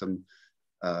ecosystem,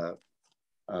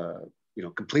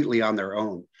 completely on their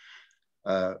own.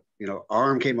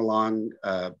 ARM came along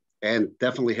and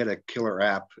definitely had a killer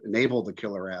app, enabled the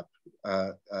killer app,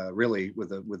 really with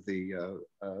the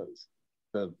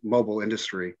mobile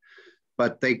industry,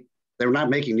 but they were not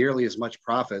making nearly as much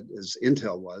profit as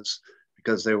Intel was,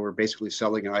 because they were basically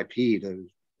selling an IP to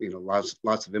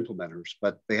lots of implementers.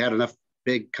 But they had enough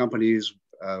big companies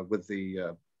with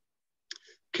the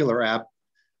killer app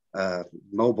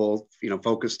mobile,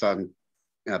 focused on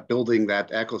building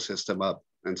that ecosystem up.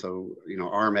 And so,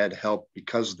 ARM had helped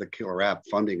because of the killer app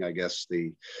funding, I guess,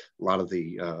 a lot of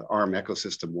the ARM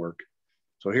ecosystem work.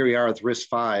 So here we are with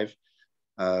RISC-V.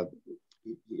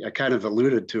 I kind of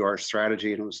alluded to our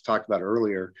strategy, and it was talked about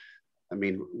earlier. I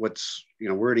mean,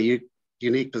 we're in a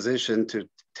unique position to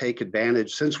take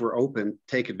advantage, since we're open,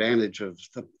 take advantage of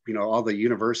all the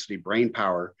university brain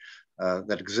power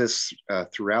that exists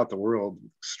throughout the world.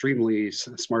 Extremely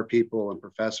smart people and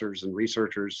professors and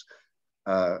researchers.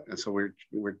 And so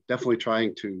we're definitely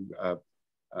trying to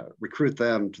recruit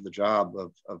them to the job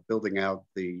of building out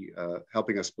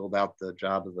helping us build out the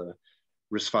job of the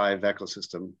RISC-V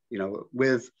ecosystem. We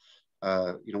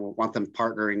want them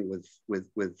partnering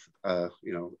with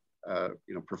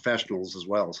professionals as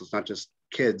well. So it's not just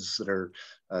kids that are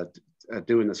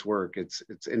doing this work. It's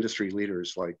industry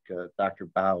leaders like Dr.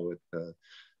 Bao at the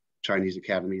Chinese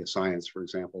Academy of Science, for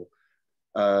example.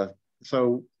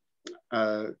 So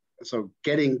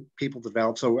getting people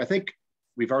developed. So I think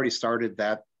we've already started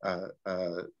that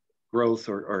growth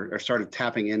or started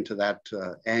tapping into that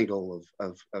angle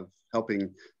of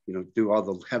helping, do all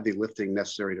the heavy lifting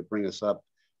necessary to bring us up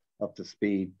to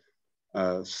speed.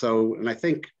 And I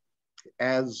think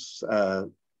as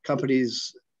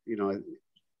companies,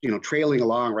 trailing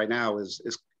along right now is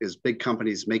big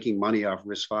companies making money off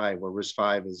RISC-V, where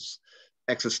RISC-V is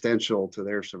existential to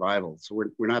their survival. So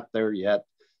we're not there yet.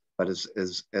 But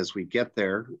as we get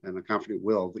there, and I'm confident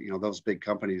will, those big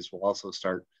companies will also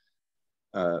start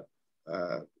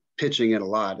pitching in a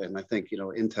lot. And I think,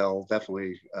 Intel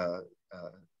definitely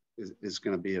is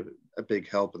going to be a big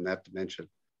help in that dimension.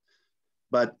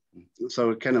 But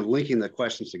so kind of linking the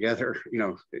questions together,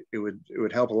 it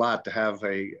would help a lot to have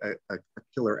a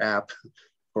killer app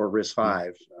for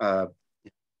RISC-V.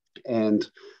 And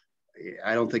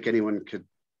I don't think anyone could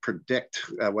predict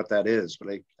what that is, but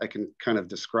I can kind of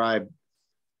describe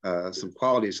some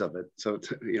qualities of it. So,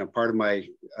 part of my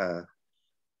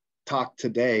talk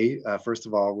today, first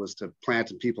of all, was to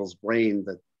plant in people's brain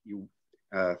that you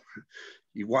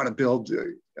want to build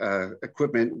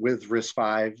equipment with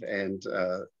RISC-V and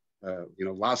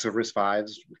lots of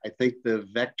RISC-Vs. I think the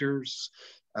vectors,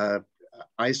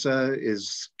 ISA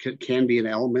can be an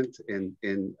element in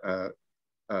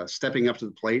stepping up to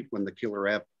the plate when the killer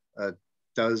app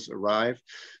does arrive.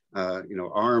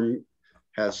 ARM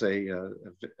has a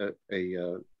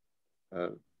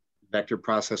vector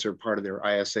processor part of their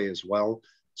ISA as well.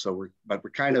 So we're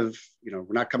kind of, we're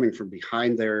not coming from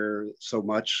behind there so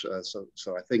much. So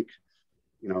I think,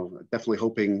 definitely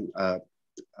hoping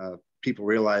people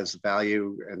realize the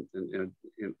value and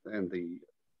the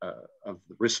of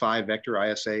the RISC-V vector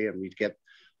ISA, and we'd get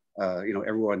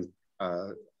everyone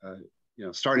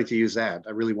starting to use that.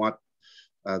 I really want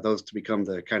those to become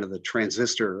the kind of the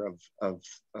transistor of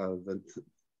the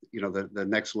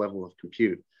next level of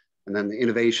compute, and then the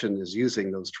innovation is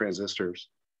using those transistors.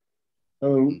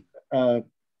 So the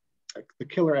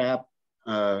killer app,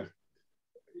 to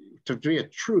be a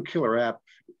true killer app,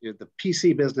 the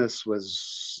PC business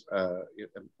was a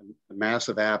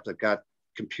massive app that got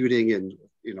computing in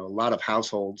a lot of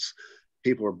households.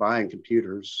 People were buying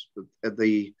computers.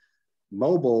 The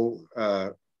mobile,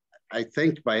 I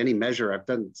think by any measure, I've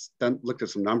looked at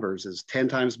some numbers, is 10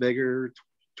 times bigger,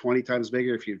 20 times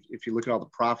bigger. If you look at all the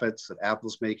profits that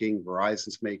Apple's making,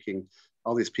 Verizon's making,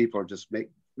 all these people are just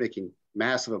making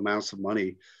massive amounts of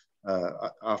money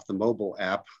off the mobile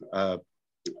app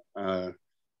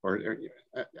or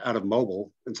out of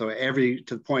mobile. And so to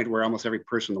the point where almost every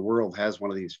person in the world has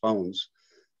one of these phones,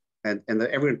 and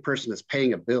every person is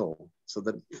paying a bill. So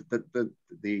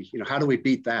how do we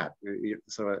beat that?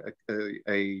 So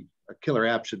a killer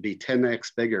app should be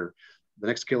 10x bigger. The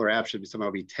next killer app should somehow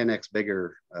be 10x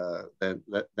bigger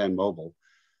than mobile.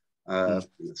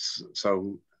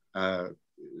 So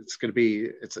it's going to be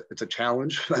it's a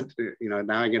challenge. But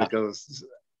now I'm going to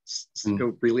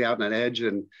go really out on an edge,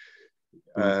 and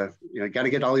got to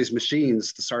get all these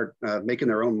machines to start making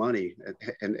their own money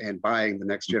and buying the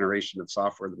next generation of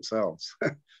software themselves.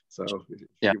 So if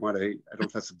you want to, I don't know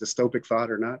if that's a dystopic thought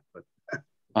or not, but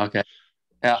okay.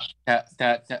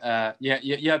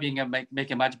 You're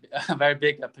making a very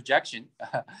big projection.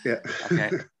 Yeah.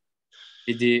 Okay.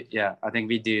 We do, I think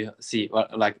we do see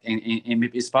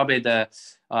it's probably the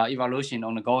evolution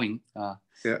ongoing.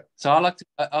 Yeah. So I'd like to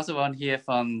also want to hear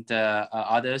from the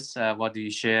others. What do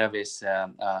you share with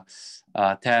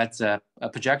Ted's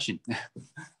projection?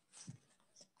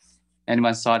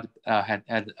 Anyone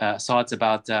had thoughts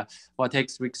about what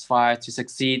takes RISC-V to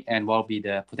succeed, and what will be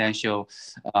the potential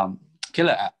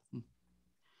killer app?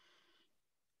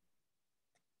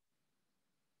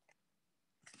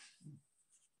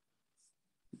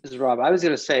 This is Rob. I was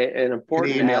going to say an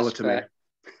important email aspect.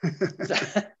 It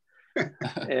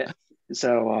to me.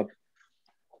 So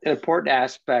an important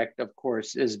aspect, of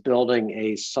course, is building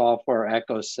a software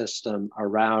ecosystem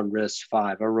around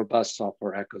RISC-V, a robust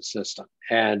software ecosystem.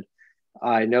 And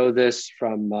I know this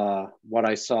from what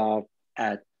I saw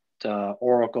at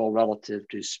Oracle relative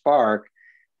to Spark,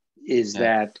 is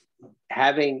that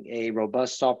having a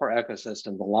robust software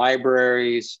ecosystem, the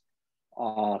libraries,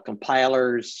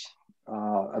 compilers,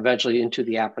 eventually into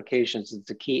the applications, is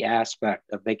the key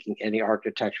aspect of making any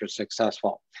architecture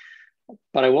successful.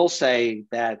 But I will say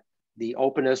that the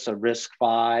openness of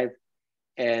RISC-V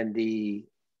and the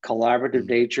collaborative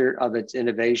nature of its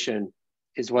innovation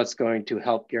is what's going to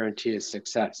help guarantee its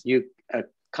success. A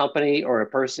company or a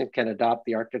person can adopt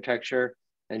the architecture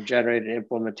and generate an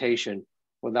implementation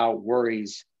without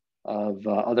worries of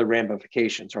other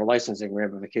ramifications or licensing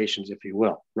ramifications, if you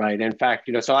will, right? In fact,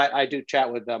 so I do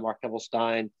chat with Mark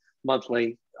Evelstein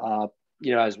monthly,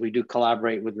 as we do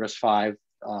collaborate with RISC-V,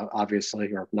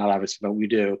 obviously, or not obviously, but we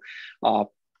do.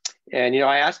 And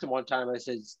I asked him one time, I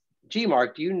said, gee,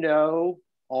 Mark, do you know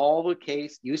all the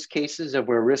use cases of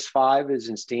where RISC-V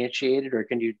is instantiated, or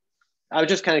I was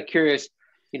just kind of curious,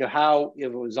 how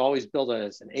if it was always built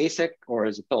as an ASIC or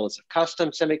is it built as a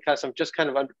custom, semi-custom, just kind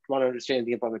of want to understand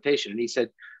the implementation. And he said,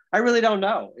 I really don't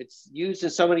know. It's used in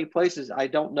so many places, I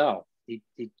don't know.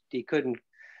 He couldn't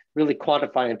really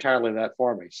quantify entirely that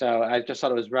for me. So I just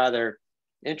thought it was rather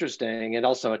interesting, and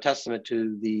also a testament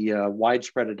to the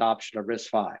widespread adoption of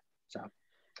RISC-V.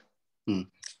 So.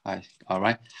 All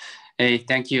right. Hey,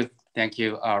 thank you,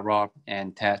 Rob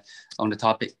and Ted, on the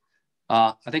topic.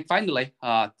 I think finally,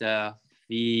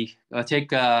 we take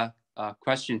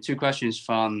two questions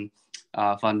from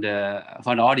the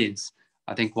audience.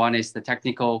 I think one is the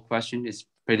technical question, is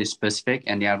pretty specific,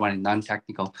 and the other one is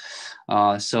non-technical.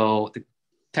 So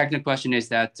technical question is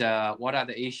that what are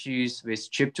the issues with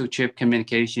chip-to-chip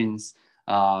communications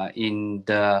in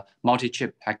the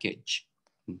multi-chip package?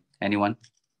 Anyone?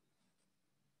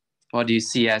 What do you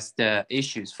see as the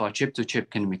issues for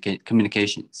chip-to-chip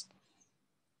communications?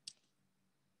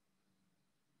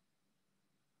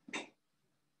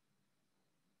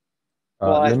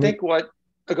 Well, I think what,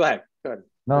 oh, go ahead.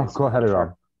 No, please. go ahead,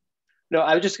 Rob. No,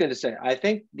 I was just going to say, I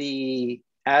think the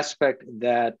aspect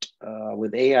that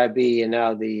with AIB and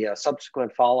now the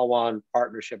subsequent follow-on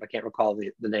partnership, I can't recall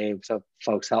the name, so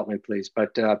folks help me please,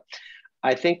 but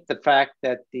I think the fact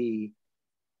that the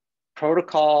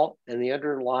protocol and the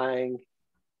underlying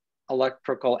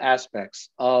electrical aspects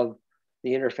of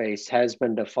the interface has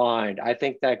been defined. I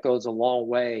think that goes a long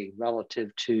way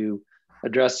relative to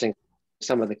addressing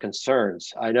some of the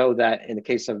concerns. I know that in the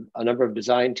case of a number of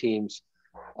design teams,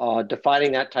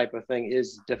 defining that type of thing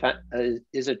is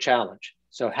a challenge.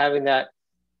 So having that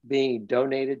being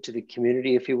donated to the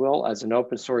community, if you will, as an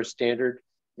open source standard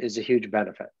is a huge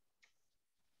benefit.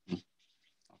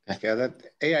 Okay. Yeah,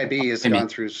 that AIB has gone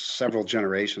through several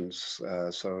generations,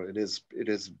 so it is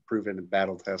proven and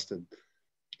battle tested,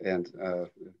 and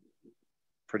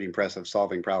pretty impressive,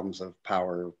 solving problems of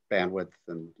power, bandwidth,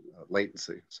 and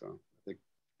latency. So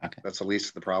I think that's the least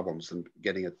of the problems in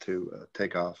getting it to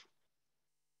take off.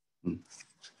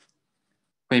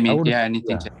 I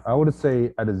would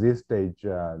say at this stage,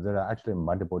 there are actually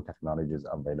multiple technologies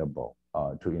available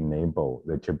to enable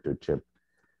the chip-to-chip.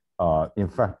 In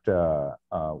fact,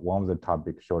 one of the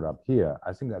topics showed up here.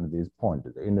 I think at this point,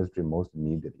 the industry most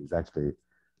needed is actually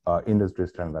industry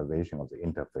standardization of the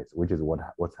interface, which is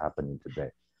what's happening today.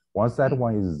 Once that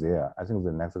one is there, I think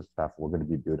the next stuff we're going to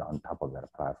be built on top of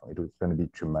that platform. It is going to be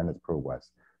tremendous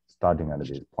progress starting at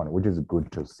this point, which is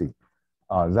good to see.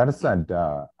 That said,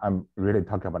 I'm really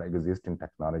talking about existing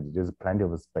technology. There's plenty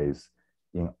of space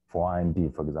for R&D,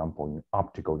 for example, in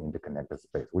optical interconnected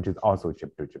space, which is also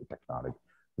chip-to-chip technology.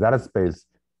 That space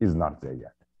is not there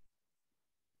yet.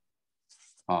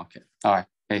 Okay, all right,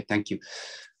 hey, thank you.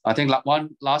 I think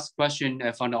one last question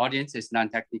from the audience is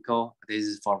non-technical. This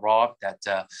is for Rob,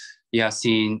 that you have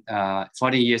seen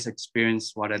 40 years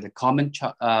experience. What are the common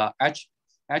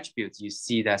attributes you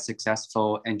see that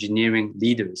successful engineering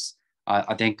leaders?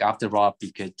 I think after Rob,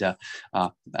 we could,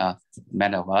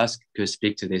 many of us could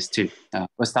speak to this too.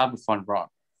 We'll start with Rob.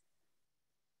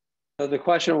 So the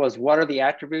question was, what are the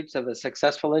attributes of a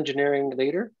successful engineering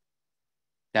leader?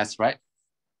 That's right.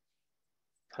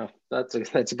 Oh, that's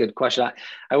a good question.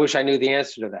 I wish I knew the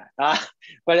answer to that.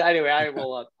 But anyway, I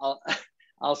will.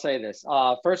 I'll say this.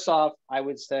 First off, I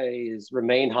would say is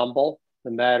remain humble,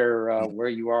 no matter where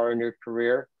you are in your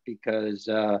career, because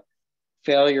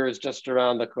failure is just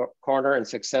around the corner and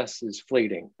success is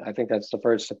fleeting. I think that's the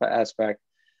first aspect.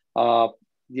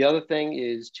 The other thing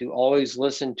is to always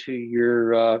listen to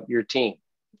your team,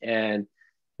 and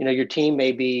your team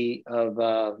may be of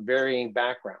varying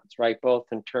backgrounds, right? Both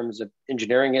in terms of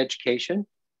engineering education,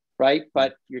 right?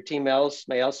 But your team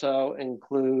may also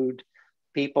include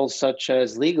people such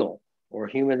as legal or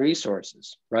human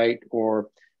resources, right? Or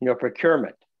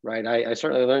procurement, right? I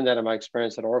certainly learned that in my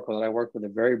experience at Oracle, that I worked with a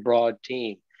very broad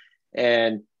team,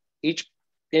 and each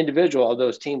individual of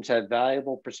those teams have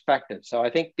valuable perspectives. So I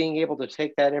think being able to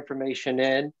take that information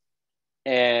in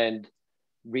and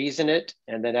reason it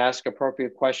and then ask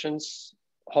appropriate questions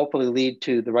hopefully lead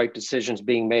to the right decisions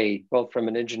being made, both from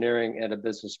an engineering and a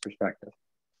business perspective.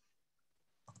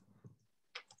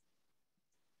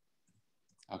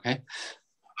 Okay.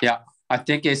 Yeah, I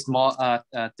think it's more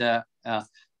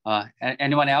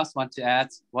anyone else want to add?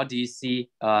 What do you see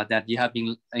that you have been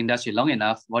in the industry long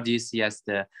enough? What do you see as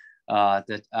the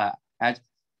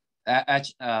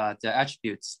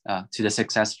attributes to the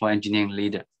successful engineering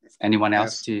leader? Anyone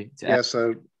else to add? Yeah,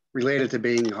 so related to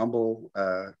being humble,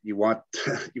 you want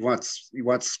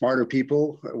smarter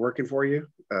people working for you.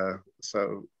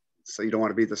 So you don't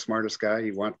want to be the smartest guy.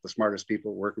 You want the smartest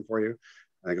people working for you.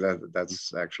 I think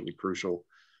that's actually crucial.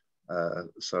 I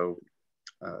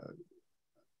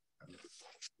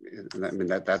mean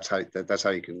that's how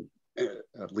you can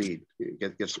lead.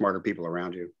 Get smarter people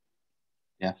around you.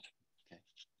 Yeah. Okay.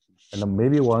 And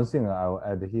maybe one thing I'll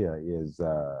add here is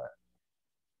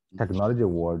technology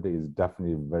world is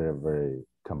definitely very, very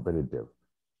competitive.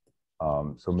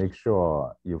 So make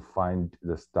sure you find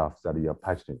the stuff that you're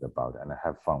passionate about and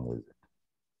have fun with it.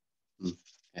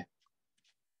 Okay.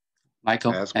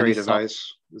 Michael, that's great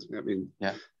advice. I mean,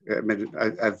 yeah. I mean,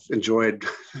 I've enjoyed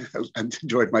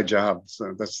my job,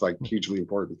 so that's like hugely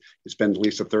important. You spend at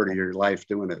least a third of your life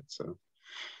doing it. So,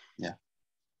 yeah.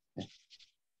 Okay.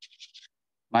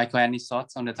 Michael, any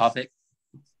thoughts on the topic?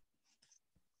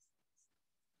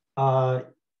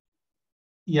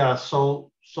 Yeah.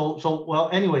 So well.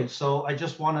 Anyway, so I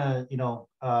just want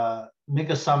to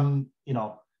make some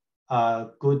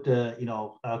good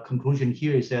conclusion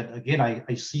here is that again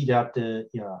I see that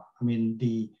I mean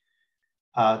the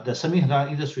semiconductor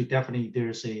industry definitely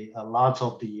there's a lots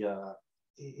of the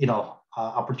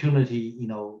opportunity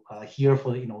here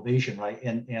for the innovation, right?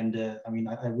 And I mean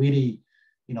I really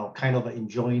kind of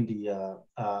enjoying the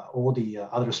all the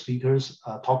other speakers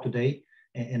talk today,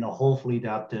 and hopefully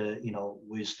that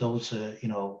with those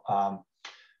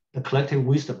the collective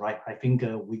wisdom, right? I think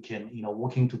we can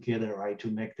working together, right, to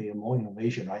make the more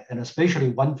innovation, right? And especially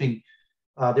one thing,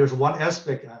 there's one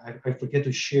aspect I forget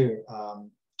to share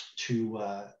to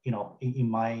in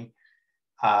my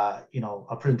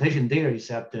a presentation there is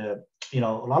that a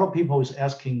lot of people is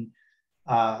asking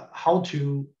how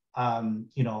to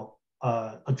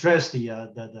address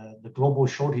the global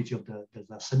shortage of the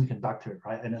semiconductor,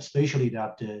 right? And especially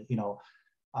that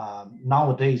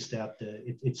nowadays that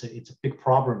it's a big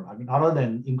problem. I mean, other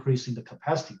than increasing the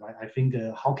capacity, right? I think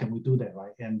how can we do that,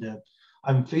 right? And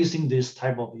I'm facing this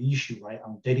type of issue, right,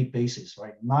 on a daily basis,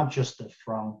 right? Not just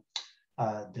from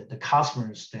the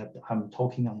customers that I'm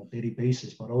talking on a daily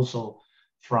basis, but also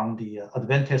from the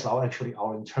Advantest, our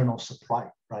internal supply,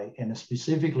 right? And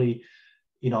specifically,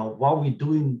 what we're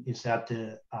doing is that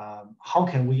how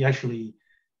can we actually,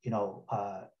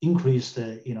 increase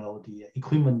the, the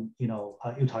equipment,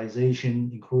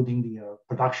 utilization, including the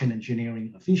production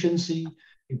engineering efficiency,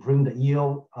 improving the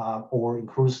yield, or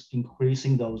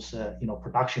increasing those,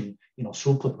 production,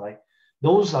 throughput, right?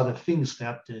 Those are the things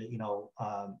that,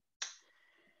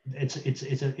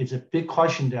 it's a big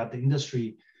question that the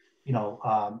industry,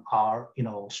 are,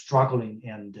 struggling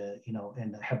and,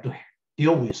 and have to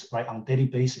deal with, right, on a daily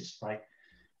basis, right?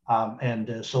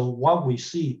 And so what we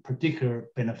see particular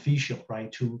beneficial,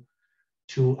 right, to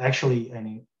actually, I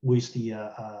mean, with the,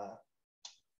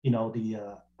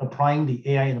 applying the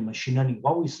AI and the machine learning,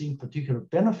 what we see in particular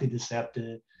benefit is that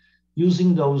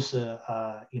using those,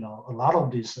 a lot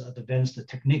of these advanced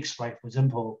techniques, right? For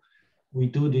example, we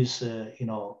do this,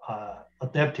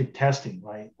 adaptive testing,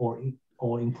 right?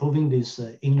 Or improving this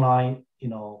inline,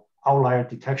 outlier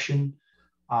detection,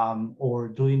 or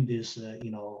doing this, a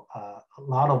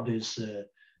lot of this,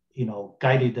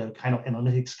 guided kind of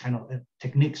analytics kind of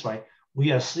techniques, right?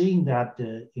 We are seeing that,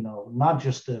 not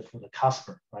just for the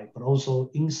customer, right, but also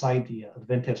inside the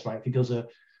Advantest, right? Because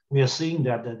we are seeing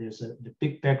that there's the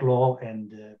big backlog,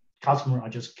 and customer are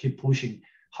just keep pushing.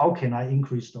 How can I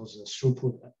increase those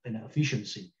throughput and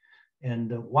efficiency?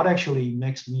 And what actually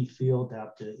makes me feel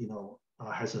that,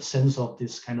 has a sense of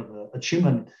this kind of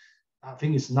achievement, I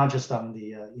think it's not just on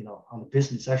the, on the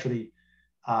business, actually,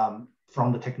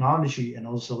 from the technology and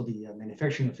also the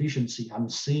manufacturing efficiency. I'm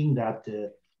seeing that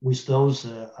with those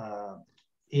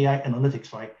AI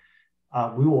analytics, right,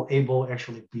 we were able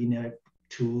actually being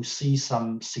to see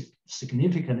some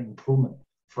significant improvement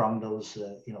from those,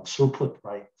 throughput,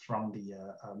 right, from the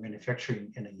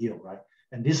manufacturing and the yield, right?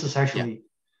 And this is actually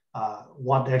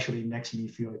what actually makes me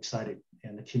feel excited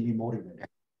and keep me motivated.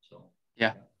 So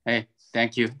yeah. Hey,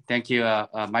 thank you,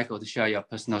 Michael, to share your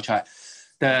personal chart.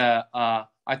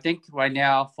 I think right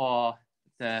now for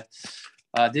the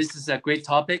this is a great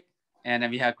topic, and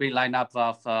we have a great lineup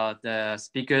of the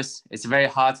speakers. It's very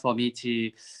hard for me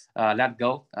to let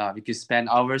go. We could spend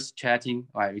hours chatting,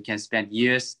 right? We can spend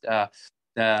years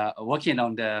working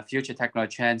on the future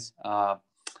technology trends.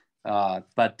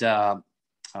 But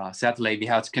sadly, we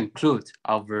have to conclude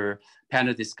our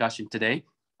panel discussion today.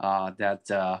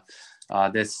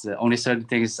 There's only certain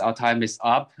things. Our time is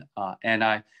up, and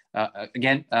I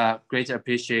again greatly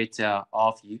appreciate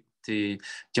all of you to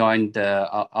join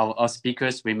our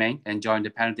speakers remain and join the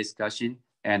panel discussion.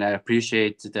 And I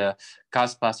appreciate the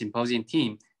CASPA Symposium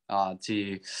team.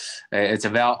 It's a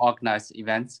well-organized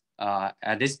event.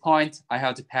 At this point, I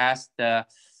have to pass back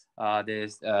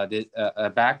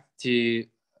to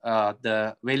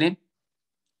the William.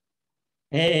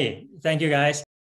 Hey, thank you guys.